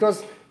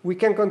 because we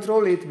can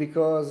control it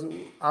because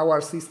our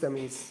system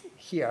is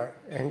here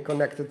and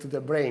connected to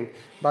the brain.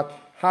 But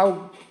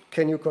how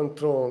can you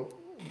control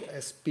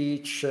a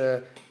speech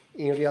in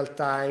real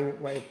time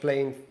while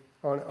playing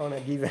on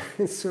a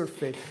given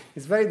surface?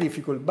 It's very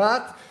difficult,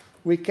 but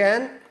we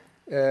can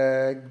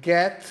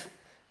get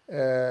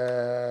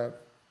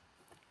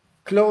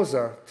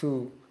closer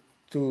to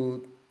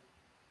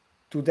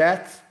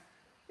that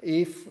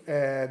if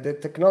the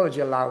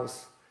technology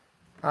allows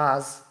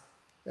us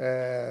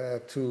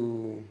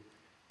to.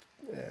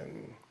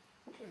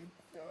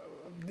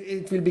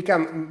 It will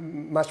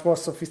become much more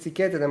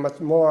sophisticated and much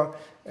more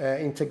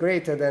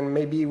integrated, and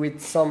maybe with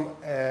some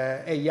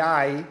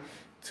AI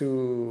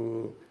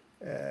to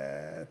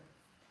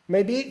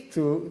maybe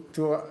to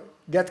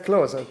get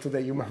closer to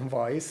the human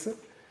voice,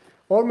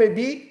 or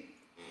maybe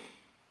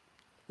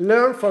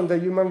learn from the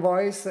human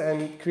voice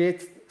and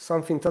create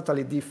something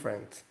totally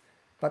different,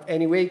 but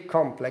anyway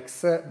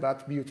complex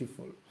but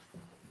beautiful.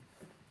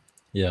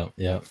 Yeah,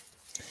 yeah.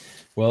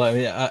 Well, I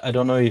mean, I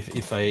don't know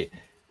if I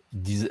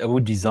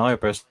would desire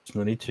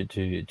personally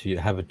to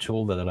have a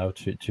tool that allowed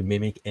to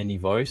mimic any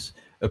voice,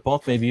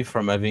 apart maybe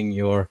from having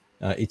your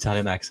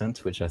Italian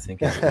accent, which I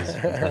think is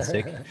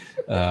fantastic.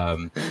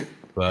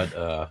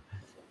 But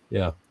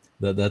yeah,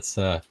 that's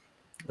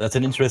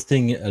an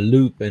interesting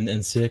loop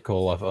and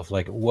circle of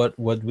like what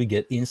we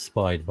get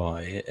inspired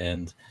by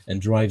and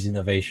drives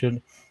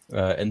innovation,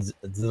 and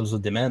there's also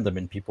demand. I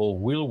mean, people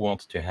will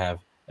want to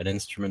have an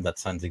instrument that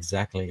sounds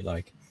exactly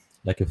like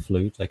a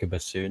flute, like a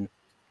bassoon,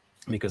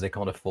 because they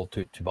can't afford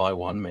to buy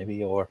one,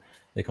 maybe, or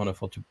they can't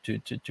afford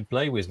to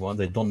play with one.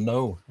 They don't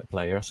know a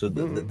player, so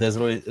there's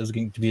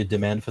going to be a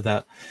demand for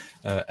that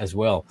as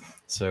well.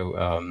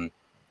 So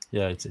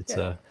yeah, it's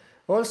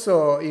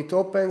also it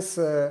opens.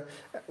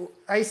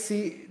 I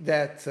see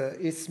that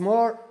it's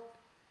more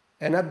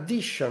an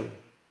addition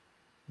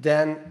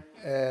then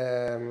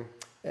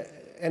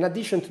in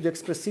addition to the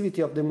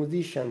expressivity of the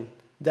musician,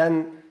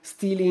 then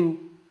stealing,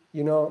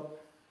 you know,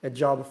 a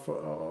job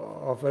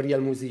of a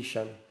real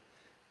musician.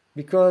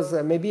 Because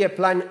maybe a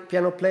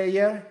piano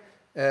player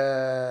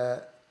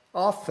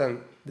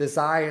often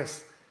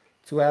desires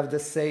to have the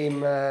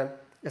same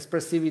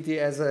expressivity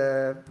as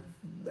a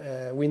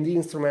wind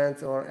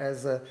instrument or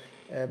as a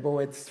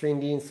bowed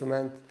string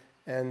instrument,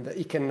 and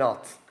he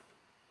cannot.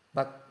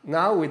 But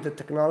now with the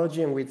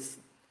technology and with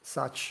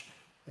such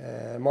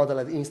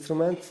modeled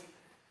instruments,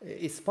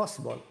 it's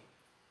possible.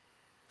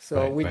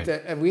 So with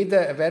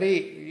a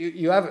very,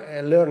 you have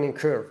a learning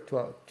curve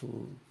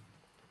to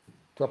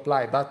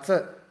apply, but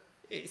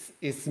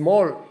it's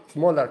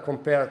smaller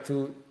compared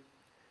to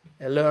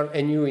learn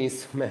a new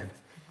instrument,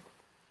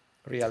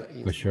 real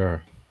instrument. For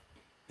sure.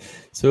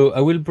 So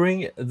I will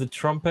bring the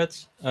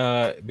trumpet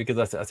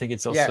because I think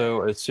it's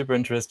also a super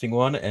interesting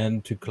one.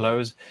 And to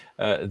close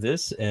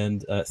this,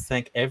 and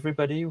thank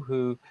everybody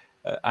who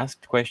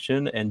asked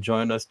question and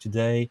joined us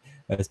today,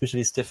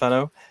 especially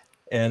Stefano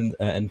and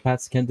Pat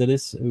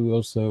Scandalis, who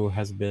also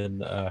has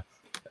been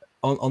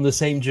on the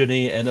same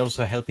journey and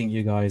also helping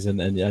you guys. And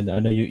I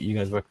know you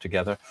guys work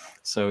together.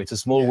 So it's a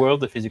small world,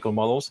 the physical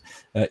models.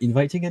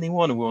 Inviting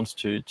anyone who wants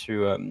to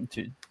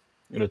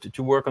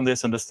work on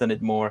this, understand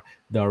it more.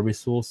 There are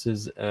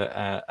resources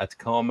at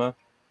Karma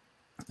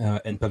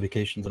and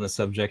publications on the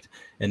subject,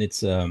 and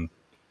it's a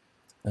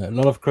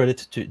lot of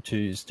credit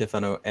to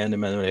Stefano and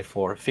Emanuele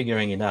for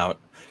figuring it out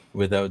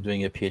without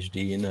doing a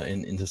PhD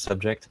in the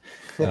subject.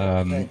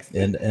 And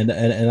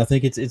I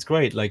think it's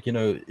great. Like, you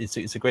know,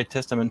 it's a great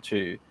testament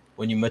to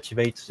when you're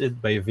motivated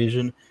by a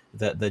vision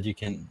that you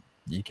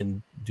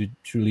can do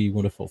truly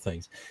wonderful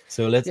things.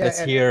 So let's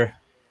hear.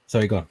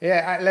 Sorry, go on.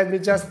 Yeah, let me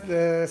just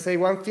say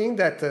one thing,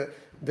 that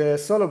the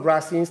solo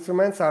brass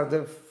instruments are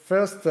the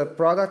first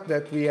product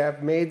that we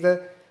have made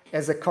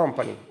as a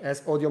company,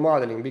 as audio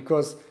modeling,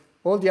 because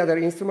all the other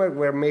instruments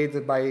were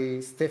made by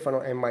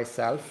Stefano and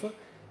myself.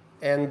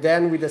 And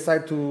then we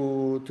decided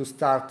to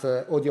start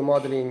audio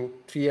modeling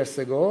 3 years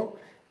ago.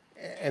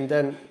 And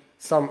then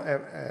some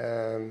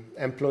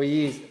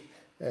employees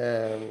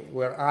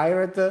were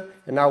hired,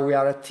 and now we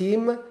are a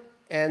team.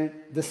 And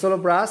the solo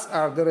brass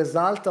are the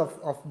result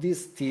of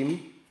this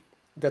team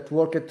that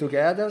worked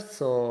together.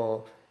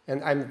 So,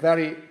 and I'm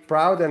very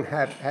proud and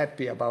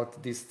happy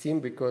about this team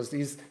because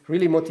it's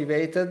really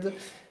motivated.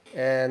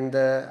 And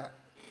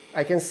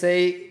I can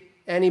say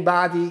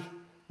anybody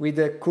with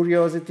a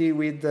curiosity,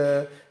 with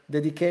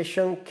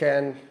dedication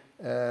can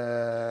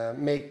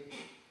make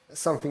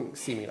something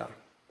similar.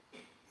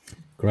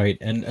 Great.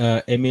 And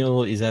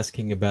Emil is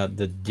asking about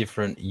the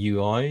different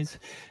UIs,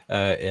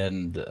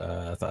 and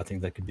I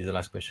think that could be the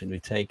last question we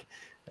take.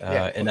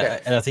 And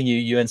I think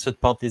you answered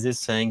partly this,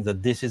 saying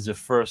that this is the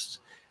first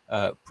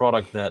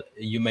product that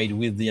you made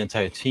with the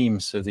entire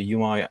team, so the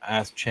UI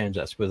has changed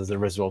as well as a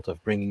result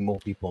of bringing more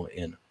people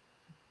in.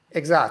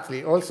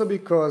 Exactly. Also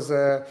because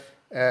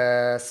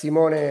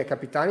Simone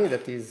Capitani,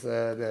 that is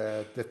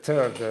the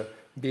third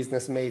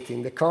business mate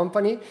in the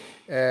company,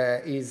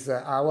 is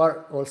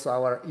also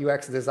our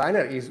UX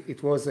designer.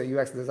 It was a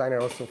UX designer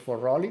also for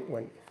Rolly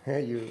when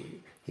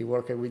he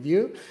worked with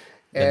you,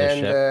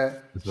 and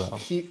as well.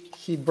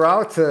 he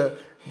brought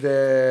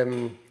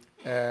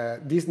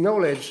this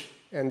knowledge,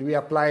 and we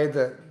applied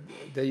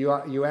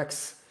the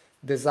UX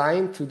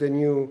design to the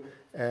new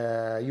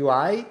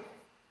UI,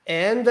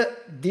 and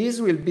this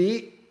will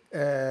be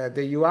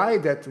the UI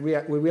that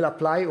we will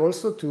apply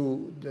also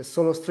to the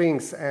solo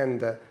strings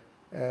and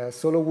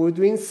solo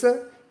woodwinds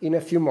in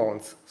a few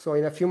months. So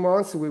in a few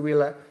months we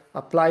will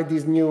apply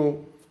this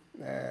new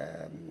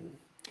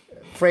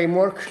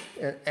framework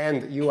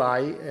and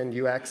UI and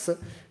UX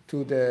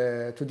to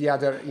the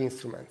other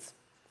instruments.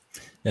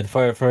 And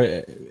for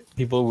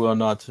people who are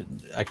not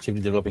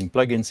actively developing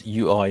plugins,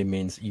 UI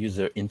means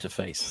user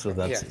interface. So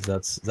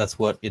that's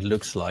what it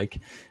looks like.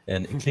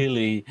 And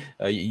clearly,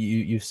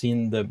 you've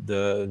seen the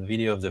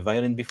video of the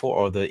violin before,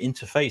 or the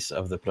interface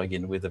of the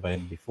plugin with the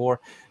violin before.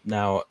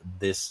 Now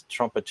this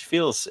trumpet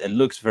feels and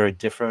looks very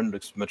different,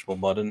 looks much more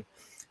modern.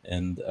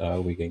 And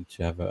we're going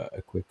to have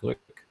a quick look.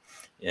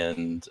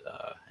 And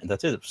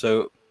that's it.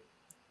 So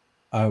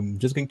I'm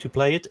just going to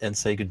play it and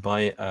say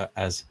goodbye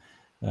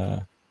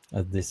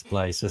at this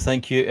place. So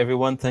thank you,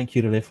 everyone. Thank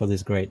you, Lele, for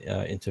this great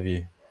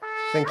interview.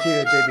 Thank you,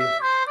 JB.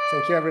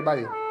 Thank you,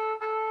 everybody.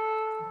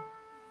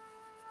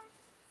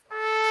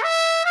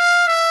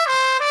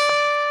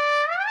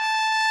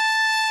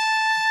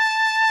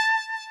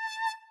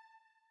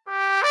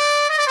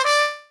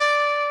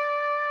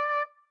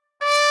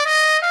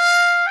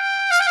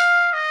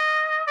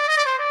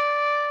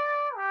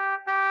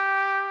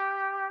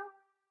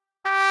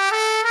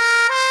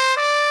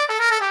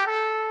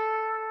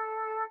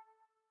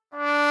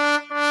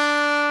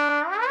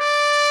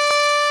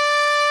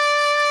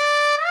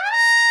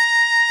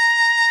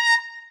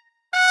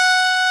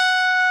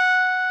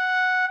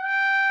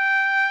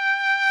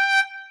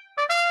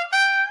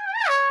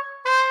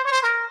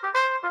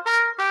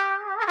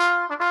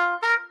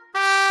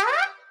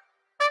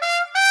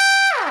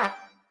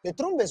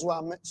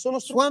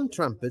 SWAM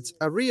trumpets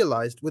are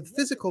realized with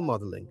physical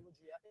modeling.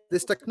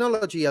 This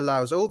technology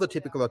allows all the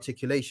typical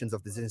articulations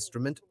of this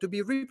instrument to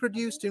be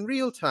reproduced in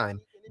real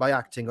time by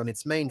acting on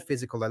its main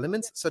physical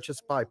elements such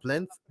as pipe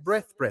length,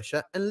 breath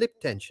pressure, and lip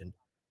tension.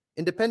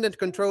 Independent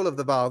control of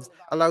the valves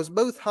allows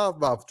both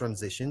half-valve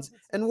transitions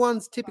and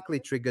ones typically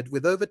triggered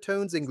with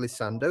overtones in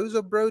glissandos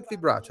or broad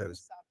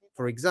vibratos.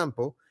 For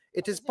example,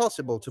 it is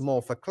possible to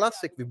morph a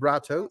classic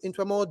vibrato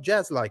into a more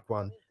jazz-like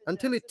one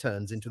until it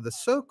turns into the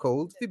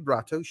so-called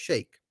vibrato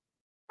shake.